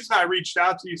 like, the reason I reached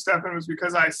out to you, Stefan, was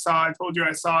because I told you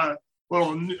I saw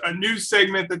a news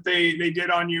segment that they did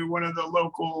on you, one of the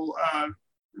local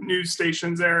news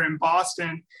stations there in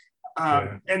Boston.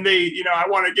 And they, I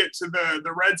want to get to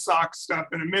the Red Sox stuff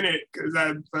in a minute, because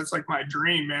that's like my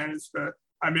dream, man.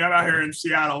 I'm out here in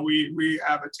Seattle. We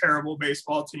have a terrible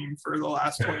baseball team for the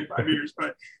last 25 years,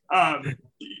 but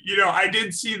I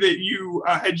did see that you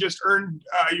had just earned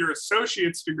your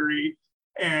associate's degree,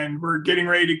 and we're getting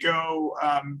ready to go,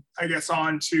 I guess,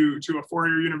 on to a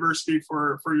four-year university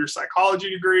for your psychology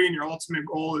degree, and your ultimate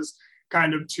goal is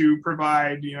kind of to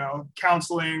provide,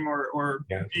 counseling or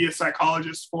be a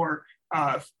psychologist for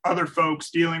other folks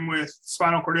dealing with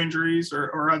spinal cord injuries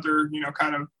or other,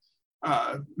 kind of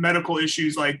medical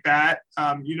issues like that.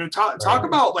 Talk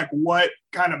about like what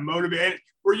kind of motivated.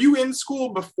 Were you in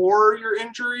school before your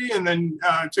injury and then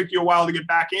took you a while to get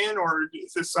back in, or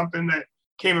is this something that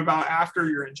came about after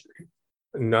your injury?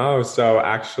 No, so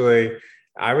actually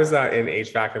I was in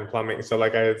HVAC and plumbing. So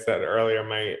like I had said earlier,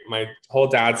 my whole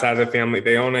dad's side of the family,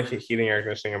 they own a heating, air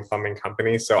conditioning, and plumbing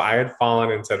company. So I had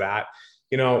fallen into that.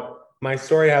 My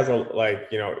story has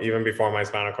even before my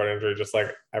spinal cord injury, just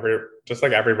like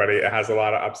everybody, it has a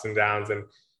lot of ups and downs. And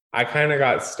I kind of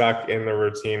got stuck in the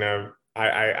routine of,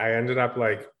 I ended up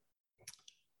like,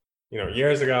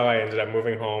 years ago, I ended up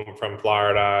moving home from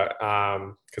Florida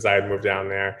because I had moved down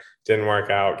there, didn't work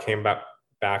out, came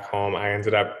back home. I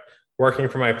ended up working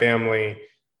for my family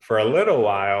for a little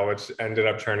while, which ended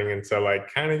up turning into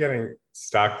like kind of getting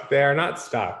stuck there, not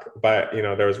stuck, but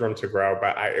there was room to grow,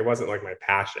 but it wasn't like my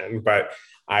passion. But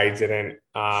I didn't,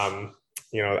 I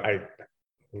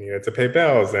needed to pay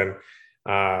bills, and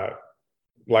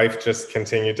life just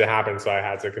continued to happen. So I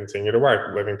had to continue to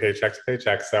work, living paycheck to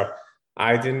paycheck. So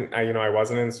I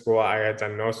wasn't in school. I had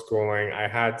done no schooling. I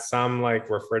had some like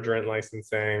refrigerant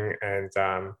licensing and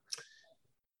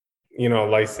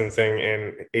licensing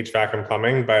in HVAC and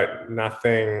plumbing, but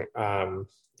nothing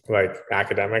like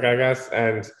academic, I guess.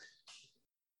 And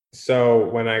so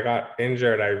when I got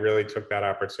injured, I really took that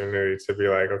opportunity to be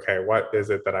like, okay, what is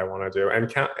it that I want to do?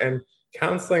 And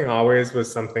counseling always was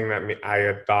something that I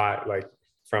had thought, like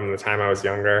from the time I was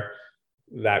younger,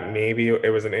 that maybe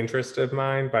it was an interest of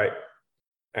mine, but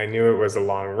I knew it was a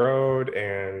long road,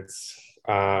 and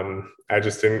I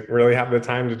just didn't really have the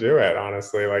time to do it,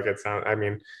 honestly. Like I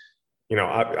mean,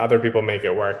 other people make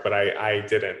it work, but I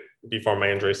didn't before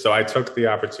my injury. So I took the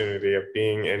opportunity of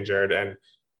being injured and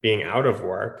being out of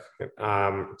work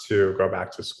to go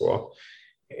back to school.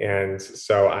 And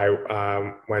so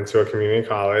I went to a community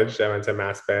college. I went to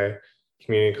Mass Bay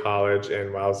Community College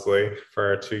in Wellesley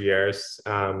for 2 years.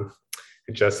 I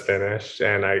just finished,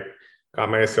 and I got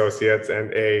my associates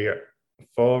and a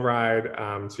full ride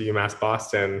to UMass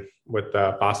Boston with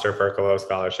the Foster Furcolo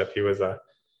Scholarship. He was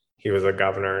a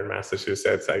governor in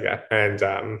Massachusetts, I guess,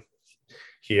 and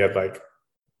he had like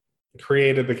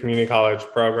created the community college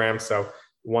program. So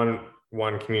one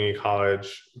community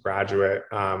college graduate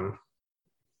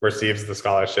receives the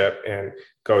scholarship and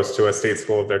goes to a state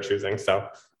school of their choosing. So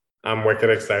I'm wicked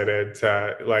excited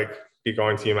to like be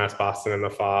going to UMass Boston in the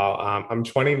fall. I'm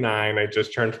 29. I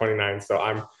just turned 29, so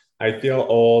I feel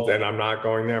old, and I'm not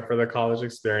going there for the college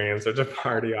experience or to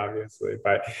party, obviously.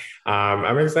 But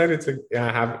I'm excited to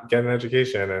get an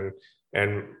education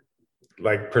and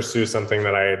like pursue something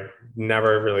that I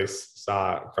never really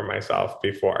saw for myself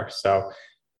before. So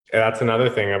that's another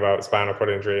thing about spinal cord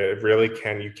injury. It really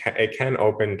can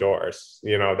open doors,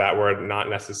 that were not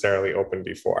necessarily open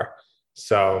before.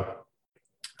 So,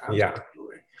 yeah.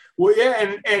 Well,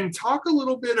 yeah, and talk a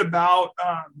little bit about,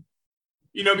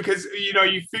 because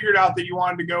you figured out that you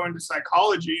wanted to go into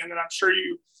psychology, and then I'm sure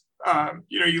you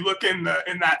look in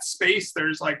that space.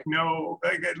 There's like no,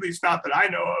 like, at least not that I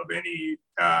know of any,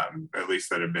 at least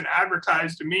that have been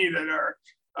advertised to me, that are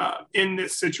in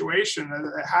this situation,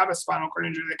 that have a spinal cord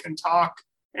injury, that can talk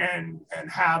and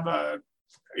have a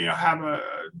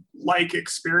like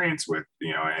experience with,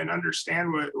 and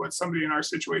understand what somebody in our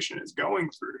situation is going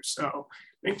through. So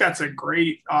I think that's a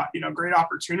great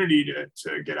opportunity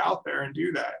to get out there and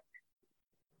do that.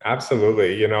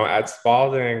 Absolutely. At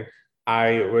Spalding,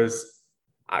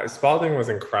 Spalding was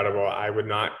incredible.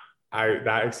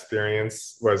 That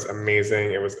experience was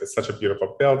amazing. It's such a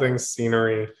beautiful building,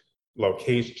 scenery,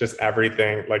 location, just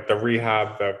everything, like the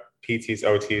rehab, the PTs,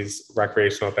 OTs,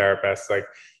 recreational therapists, like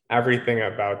everything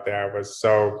about there was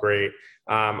so great.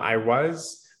 I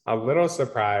was a little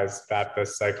surprised that the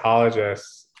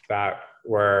psychologists that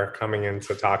were coming in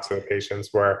to talk to the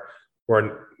patients were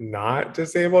not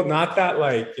disabled. Not that,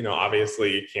 like,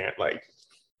 obviously you can't like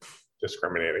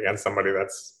discriminate against somebody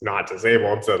that's not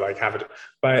disabled to like have it,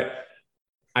 but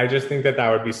I just think that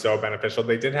would be so beneficial.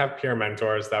 They did have peer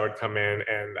mentors that would come in,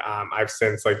 and I've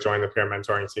since like joined the peer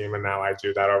mentoring team, and now I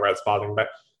do that over at Spalding. But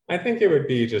I think it would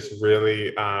be just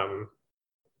really,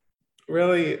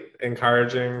 really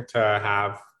encouraging to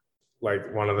have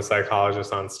like one of the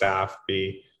psychologists on staff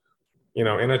be, in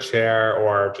a chair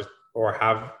or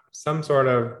have some sort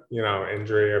of,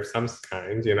 injury of some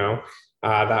kind,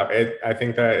 I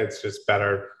think that it's just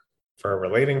better for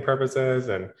relating purposes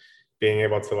and being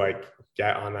able to like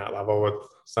get on that level with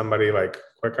somebody like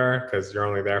quicker, because you're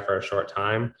only there for a short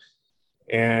time.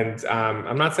 And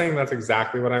I'm not saying that's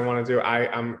exactly what I want to do.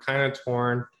 I'm kind of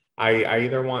torn. I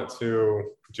either want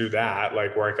to do that,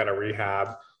 like work at a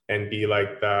rehab and be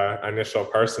like the initial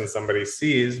person somebody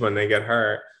sees when they get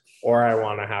hurt, or I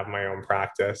want to have my own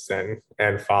practice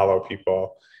and follow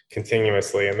people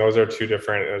continuously. And those are two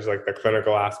different, there's like the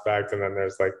clinical aspect, and then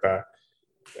there's like the,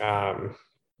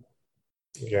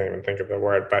 you can't even think of the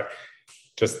word, but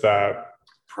just the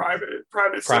private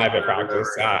practice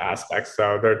aspects.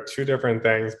 So they're two different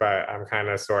things, but I have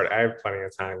plenty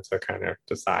of time to kind of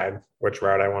decide which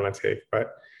route I want to take.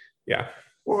 But yeah.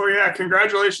 Well, yeah,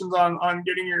 congratulations on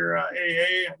getting your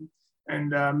AA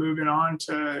and moving on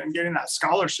to and getting that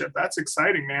scholarship. That's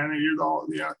exciting, man. You're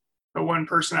the one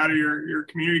person out of your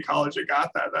community college that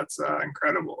got that. That's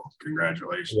incredible.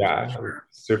 Congratulations. Yeah, sure.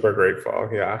 Super grateful.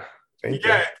 Yeah. Thank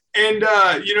you. And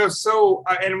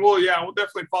we'll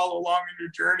definitely follow along in your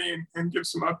journey and give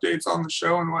some updates on the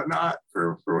show and whatnot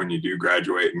for when you do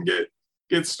graduate and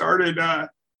get started. I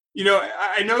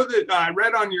know that I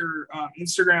read on your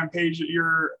Instagram page that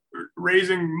you're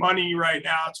raising money right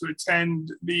now to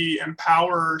attend the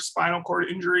Empower Spinal Cord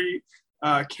Injury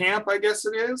camp, I guess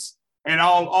it is. And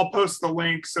I'll post the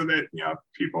link so that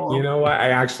people. You know what? I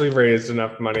actually raised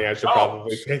enough money. I should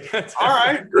probably take that. All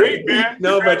right, great, man.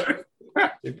 No, but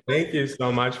thank you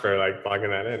so much for like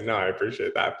plugging that in. No, I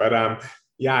appreciate that. But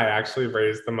yeah, I actually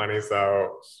raised the money.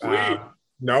 So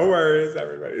no worries,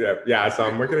 everybody. Yeah. So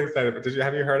I'm wicked excited. But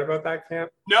have you heard about that camp?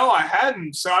 No, I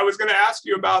hadn't. So I was going to ask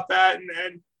you about that,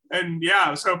 and yeah, I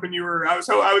was hoping I was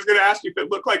going to ask you if it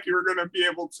looked like you were going to be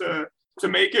able to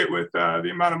make it with the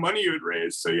amount of money you had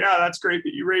raised. So yeah, that's great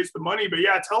that you raised the money. But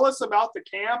yeah, tell us about the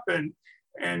camp and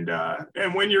and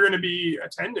when you're going to be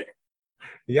attending.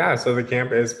 Yeah, so the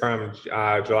camp is from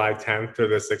July 10th through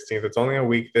the 16th. It's only a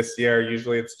week this year.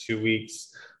 Usually it's 2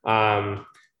 weeks. And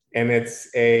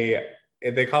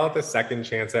they call it the second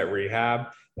chance at rehab.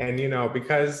 And,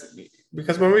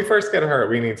 because when we first get hurt,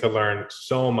 we need to learn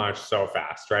so much so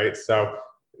fast, right? So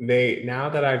now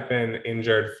that I've been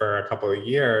injured for a couple of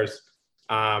years,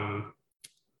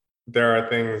 there are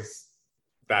things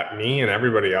that me and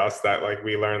everybody else that like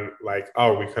we learn, like,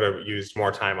 oh, we could have used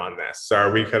more time on this,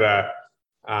 or we could have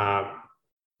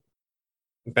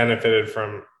benefited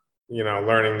from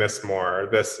learning this more,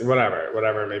 this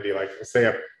whatever it may be, like say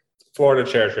a Florida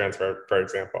chair transfer, for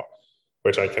example,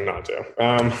 which I cannot do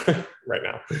right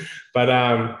now.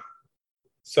 But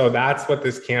so that's what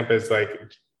this camp is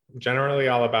like generally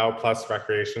all about, plus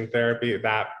recreation therapy.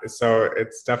 So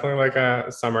it's definitely like a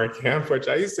summer camp, which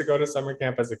I used to go to summer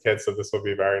camp as a kid, so this will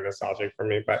be very nostalgic for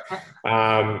me. But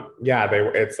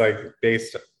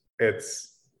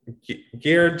it's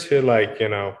geared to like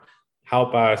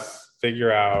help us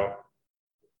figure out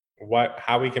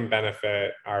how we can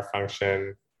benefit our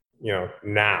function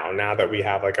now that we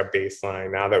have like a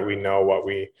baseline, now that we know what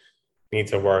we need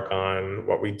to work on,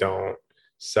 what we don't.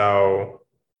 So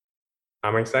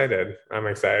I'm excited,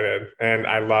 and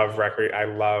I love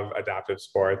adaptive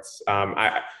sports.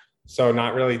 I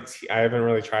haven't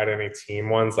really tried any team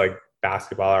ones like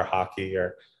basketball or hockey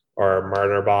or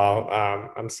murder ball.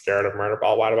 I'm scared of murder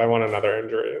ball. Why do I want another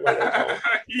injury? That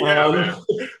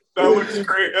looks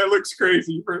great. That looks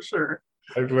crazy for sure.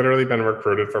 I've literally been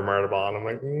recruited for murder ball, and I'm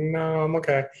like, no, I'm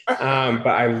okay. But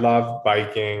I love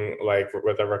biking, like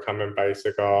with a recumbent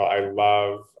bicycle. I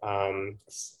love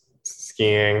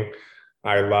skiing.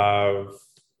 I love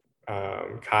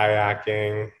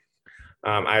kayaking.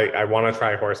 I want to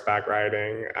try horseback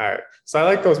riding. So I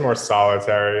like those more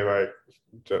solitary,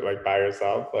 like by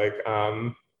yourself, like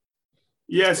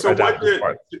yeah. So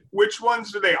which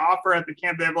ones do they offer at the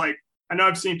camp? They have like, I know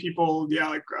I've seen people,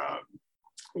 like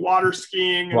water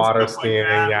skiing.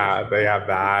 Yeah, they have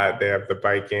that. They have the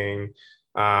biking.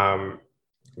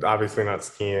 Obviously not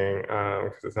skiing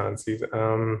because it's not in season.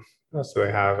 What else do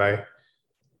they have?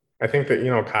 I think that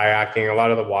kayaking, a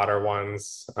lot of the water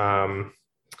ones, and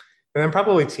then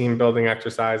probably team building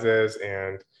exercises,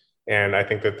 and I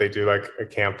think that they do like a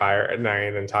campfire at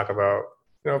night and talk about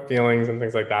feelings and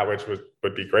things like that, which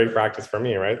would be great practice for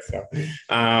me, right? So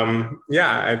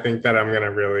I think that I'm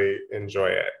gonna really enjoy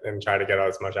it and try to get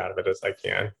as much out of it as I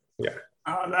can. Yeah.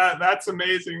 That's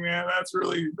amazing, man. That's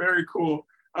really very cool.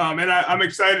 And I'm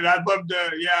excited. I'd love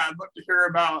to hear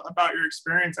about your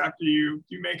experience after you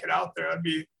make it out there.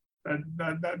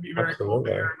 That'd be very cool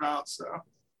to hear about. So,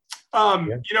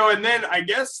 and then I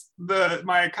guess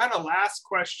my kind of last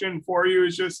question for you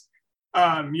is just,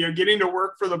 getting to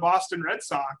work for the Boston Red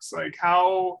Sox. Like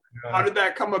how did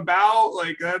that come about?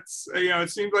 Like that's, it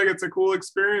seems like it's a cool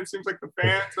experience. Seems like the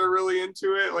fans are really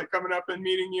into it, like coming up and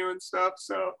meeting you and stuff.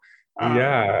 So,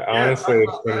 honestly,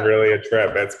 it's been really a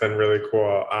trip. It's been really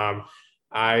cool.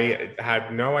 I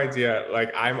had no idea,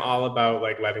 like I'm all about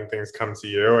like letting things come to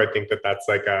you. I think that that's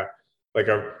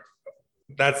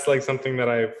that's like something that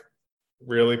I've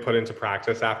really put into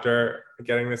practice after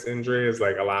getting this injury, is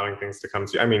like allowing things to come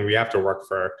to you. I mean, we have to work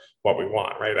for what we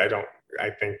want, right? I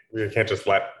think we can't just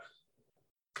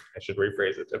I should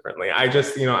rephrase it differently. I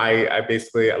just, I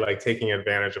basically like taking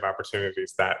advantage of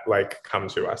opportunities that like come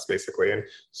to us basically. And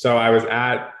so I was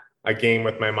at a game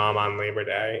with my mom on Labor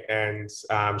Day, and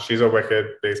she's a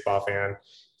wicked baseball fan.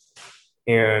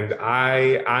 And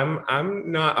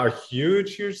I'm not a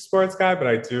huge sports guy, but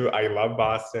I love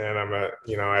Boston.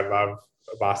 I love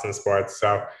Boston sports.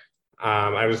 So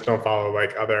I just don't follow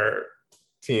like other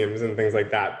teams and things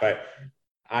like that. But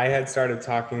I had started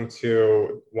talking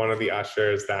to one of the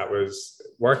ushers that was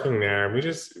working there, and we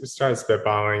just started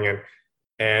spitballing,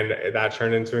 and that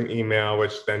turned into an email,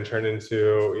 which then turned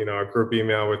into, a group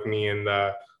email with me and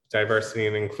the diversity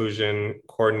and inclusion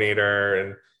coordinator.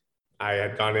 And I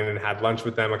had gone in and had lunch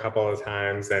with them a couple of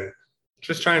times, and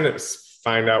just trying to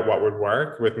find out what would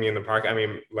work with me in the park. I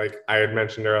mean, like I had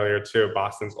mentioned earlier too,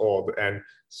 Boston's old, and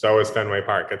so is Fenway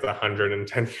Park. It's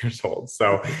 110 years old.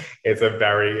 So it's a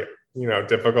very,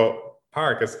 difficult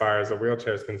park as far as the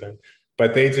wheelchair is concerned.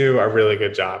 But they do a really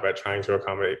good job at trying to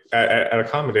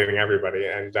accommodating everybody.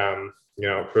 And,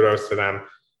 kudos to them.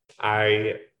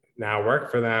 I now work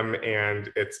for them,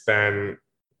 and it's been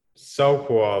so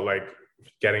cool, like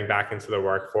getting back into the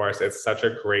workforce. It's such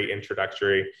a great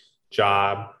introductory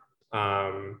job.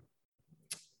 I'm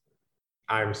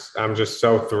just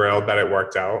so thrilled that it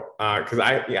worked out, because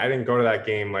I didn't go to that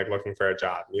game like looking for a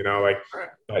job,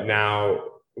 but now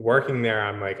working there,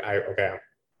 I'm like,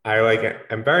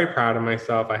 I'm very proud of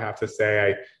myself. I have to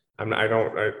say, I'm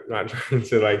not trying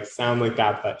to like sound like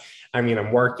that, but I mean,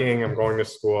 I'm working, I'm going to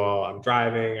school, I'm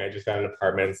driving, I just got an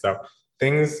apartment. So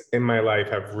things in my life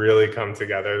have really come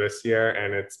together this year,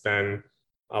 and it's been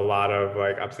a lot of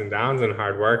like ups and downs and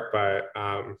hard work. But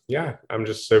yeah, I'm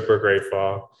just super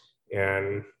grateful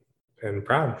and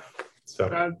proud.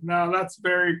 So No, that's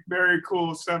very, very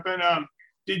cool stuff. And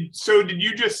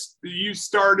you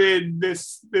started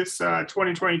this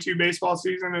 2022 baseball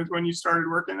season is when you started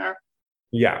working there?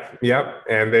 yeah, yep.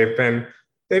 And they've been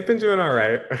doing all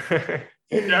right. Yeah,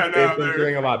 They've no, been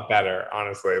doing a lot better,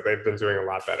 honestly. They've been doing a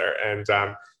lot better. And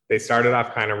they started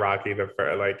off kind of rocky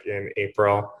like in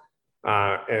April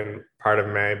and part of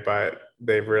May, but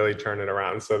they've really turned it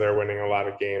around. So they're winning a lot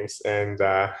of games. And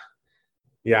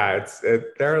yeah,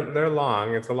 they're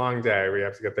long. It's a long day. We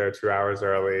have to get there 2 hours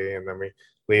early, and then we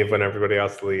leave when everybody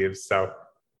else leaves. So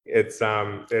it's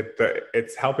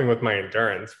helping with my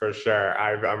endurance for sure.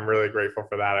 I'm really grateful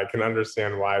for that. I can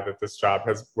understand why that this job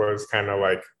was kind of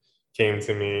like came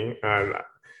to me,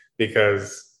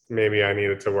 because maybe I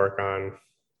needed to work on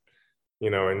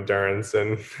endurance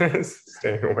and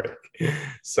staying awake.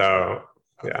 So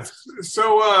yeah.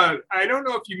 So I don't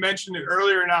know if you mentioned it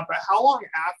earlier or not, but how long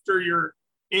after your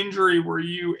injury were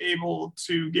you able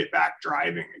to get back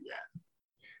driving again?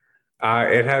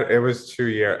 It was 2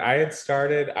 years. I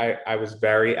was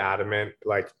very adamant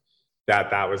like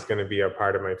that was going to be a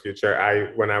part of my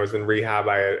future. When I was in rehab,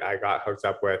 I got hooked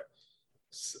up with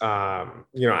I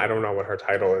don't know what her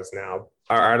title is now.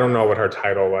 Or I don't know what her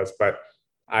title was, but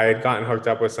I had gotten hooked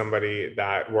up with somebody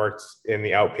that worked in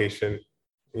the outpatient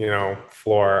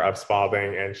floor of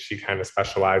Spalding, and she kind of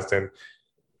specialized in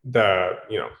the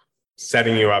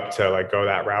setting you up to like go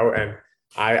that route. And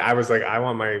I was like, I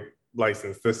want my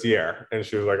license this year. And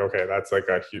she was like, okay, that's like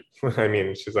a huge, I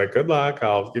mean, she's like, good luck,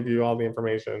 I'll give you all the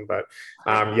information. But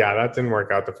yeah, that didn't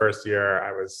work out. The first year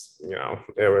I was,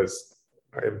 it was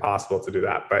impossible to do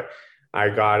that. But I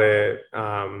got it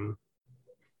the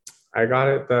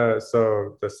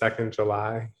second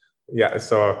July. Yeah,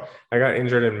 so I got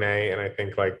injured in May, and I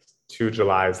think like 2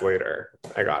 Julys later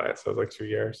I got it. So it was like 2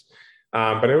 years.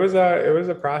 But it was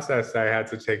a process. I had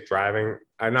to take driving.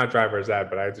 I'm not driver's ed,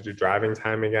 but I had to do driving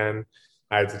time again.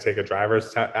 I had to take a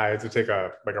driver's test. I had to take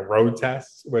a road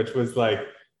test, which was like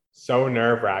so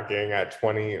nerve wracking at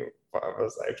 20. I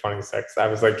was like 26. I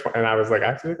was like, and I was like, I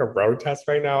have to take a road test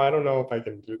right now. I don't know if I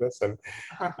can do this. And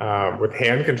with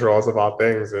hand controls of all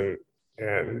things, and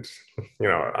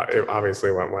it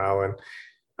obviously went well. And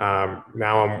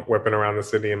now I'm whipping around the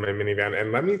city in my minivan.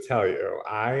 And let me tell you,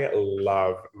 I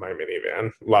love my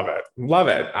minivan. Love it. Love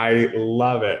it. I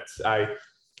love it.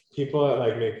 People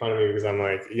like make fun of me because I'm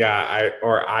like, yeah,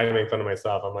 I make fun of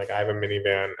myself. I'm like, I have a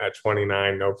minivan at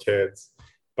 29, no kids,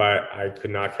 but I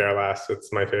could not care less.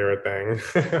 It's my favorite thing.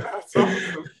 That's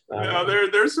awesome.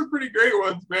 There's some pretty great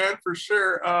ones, man, for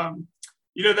sure.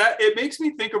 That it makes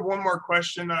me think of one more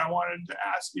question that I wanted to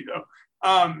ask you though.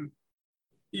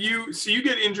 You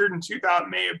get injured in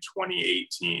May of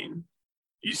 2018.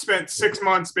 You spent 6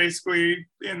 months basically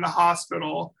in the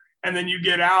hospital, and then you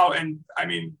get out, and I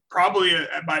mean, probably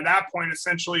by that point,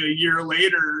 essentially a year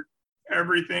later,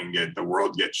 the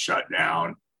world gets shut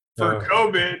down for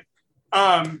COVID.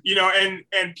 And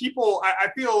people,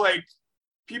 I feel like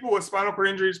people with spinal cord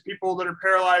injuries, people that are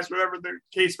paralyzed, whatever the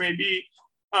case may be,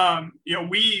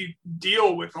 we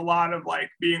deal with a lot of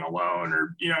like being alone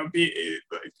or,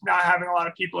 not having a lot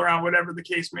of people around, whatever the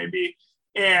case may be.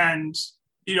 And,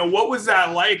 what was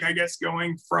that like, I guess,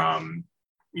 going from,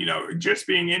 just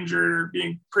being injured or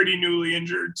being pretty newly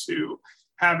injured to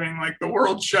having like the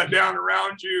world shut down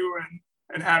around you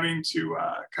and having to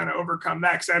kind of overcome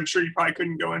that? Because I'm sure you probably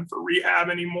couldn't go in for rehab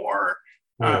anymore,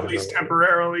 at least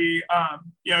temporarily.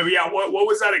 What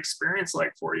was that experience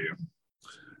like for you?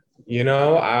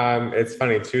 It's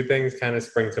funny. Two things kind of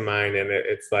spring to mind, and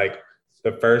it's like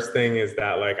the first thing is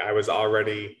that like I was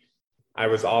already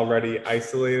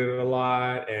isolated a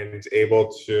lot and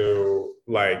able to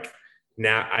like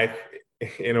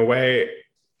in a way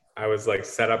I was like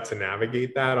set up to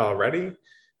navigate that already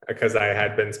because I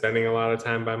had been spending a lot of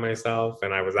time by myself,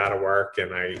 and I was out of work,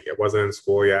 and I wasn't in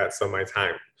school yet, so my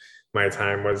time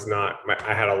was not.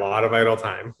 I had a lot of idle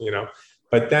time,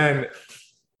 But then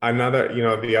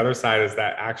the other side is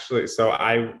that actually, so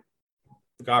I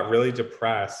got really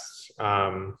depressed,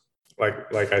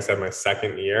 like I said, my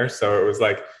second year. So it was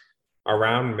like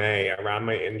around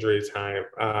my injury time,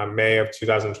 May of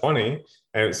 2020.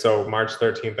 And so March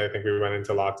 13th, I think we went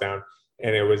into lockdown,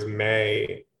 and it was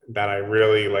May that I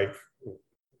really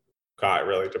got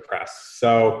really depressed.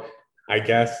 So I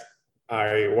guess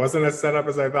I wasn't as set up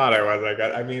as I thought I was.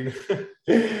 I mean,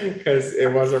 because it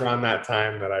was around that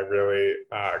time that I really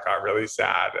got really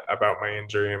sad about my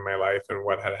injury in my life and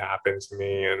what had happened to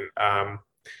me. And,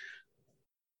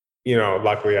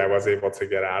 luckily I was able to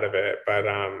get out of it. But,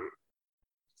 I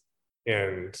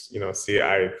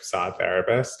saw a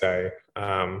therapist. I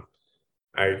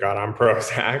got on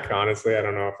Prozac. Honestly, I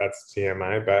don't know if that's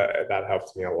TMI, but that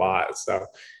helped me a lot. So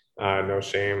no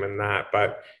shame in that.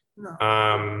 But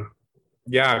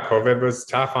yeah, COVID was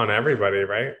tough on everybody,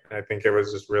 right? I think it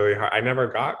was just really hard. I never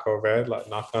got COVID,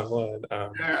 knock on wood.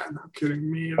 Yeah, no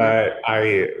kidding me. But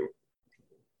I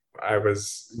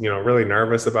was, really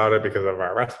nervous about it because of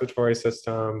our respiratory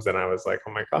systems. And I was like,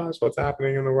 oh my gosh, what's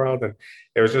happening in the world? And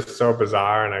it was just so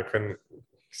bizarre. And I couldn't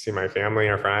see my family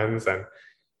or friends and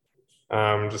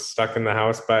just stuck in the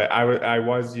house. But I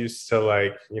was used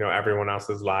to everyone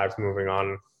else's lives moving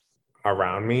on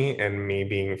around me and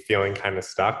me feeling kind of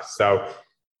stuck. So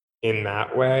in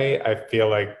that way, I feel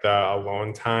like the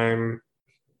alone time,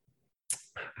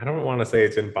 I don't want to say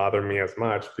it didn't bother me as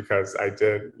much because I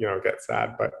did, get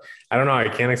sad, but I don't know.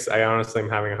 I honestly am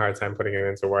having a hard time putting it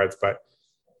into words, but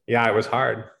yeah, it was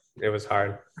hard. It was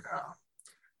hard.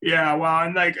 Yeah. Well,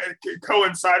 and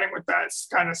coinciding with that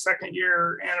kind of second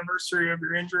year anniversary of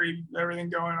your injury, everything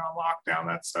going on lockdown,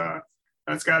 that's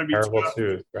got to be terrible tough.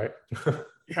 too, right?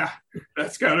 Yeah,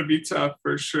 that's got to be tough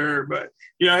for sure. But,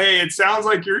 hey, it sounds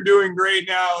like you're doing great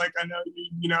now. Like, I know,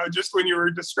 just when you were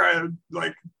describing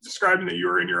that you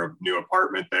were in your new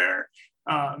apartment there,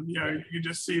 you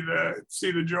just see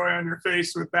the joy on your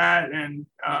face with that. And,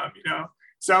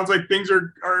 sounds like things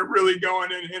are really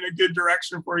going in a good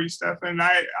direction for you, Stefan.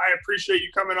 I appreciate you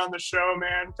coming on the show,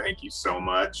 man. Thank you so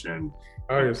much. And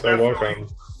you're so welcome.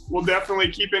 We'll definitely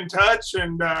keep in touch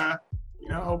and,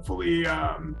 hopefully,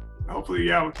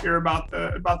 yeah, we'll hear about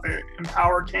the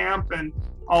Empower Camp and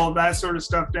all of that sort of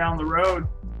stuff down the road.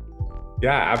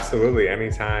 Yeah, absolutely.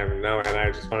 Anytime. No, and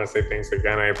I just want to say thanks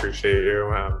again. I appreciate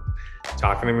you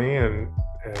talking to me and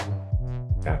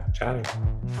yeah, chatting.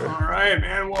 All right,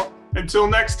 man. Well, until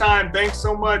next time, thanks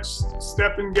so much,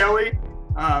 Stefan Gelly.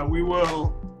 We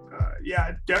will,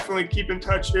 definitely keep in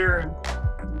touch here.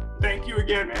 And thank you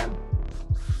again, man.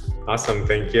 Awesome.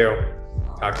 Thank you.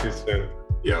 Talk to you soon.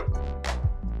 Yep.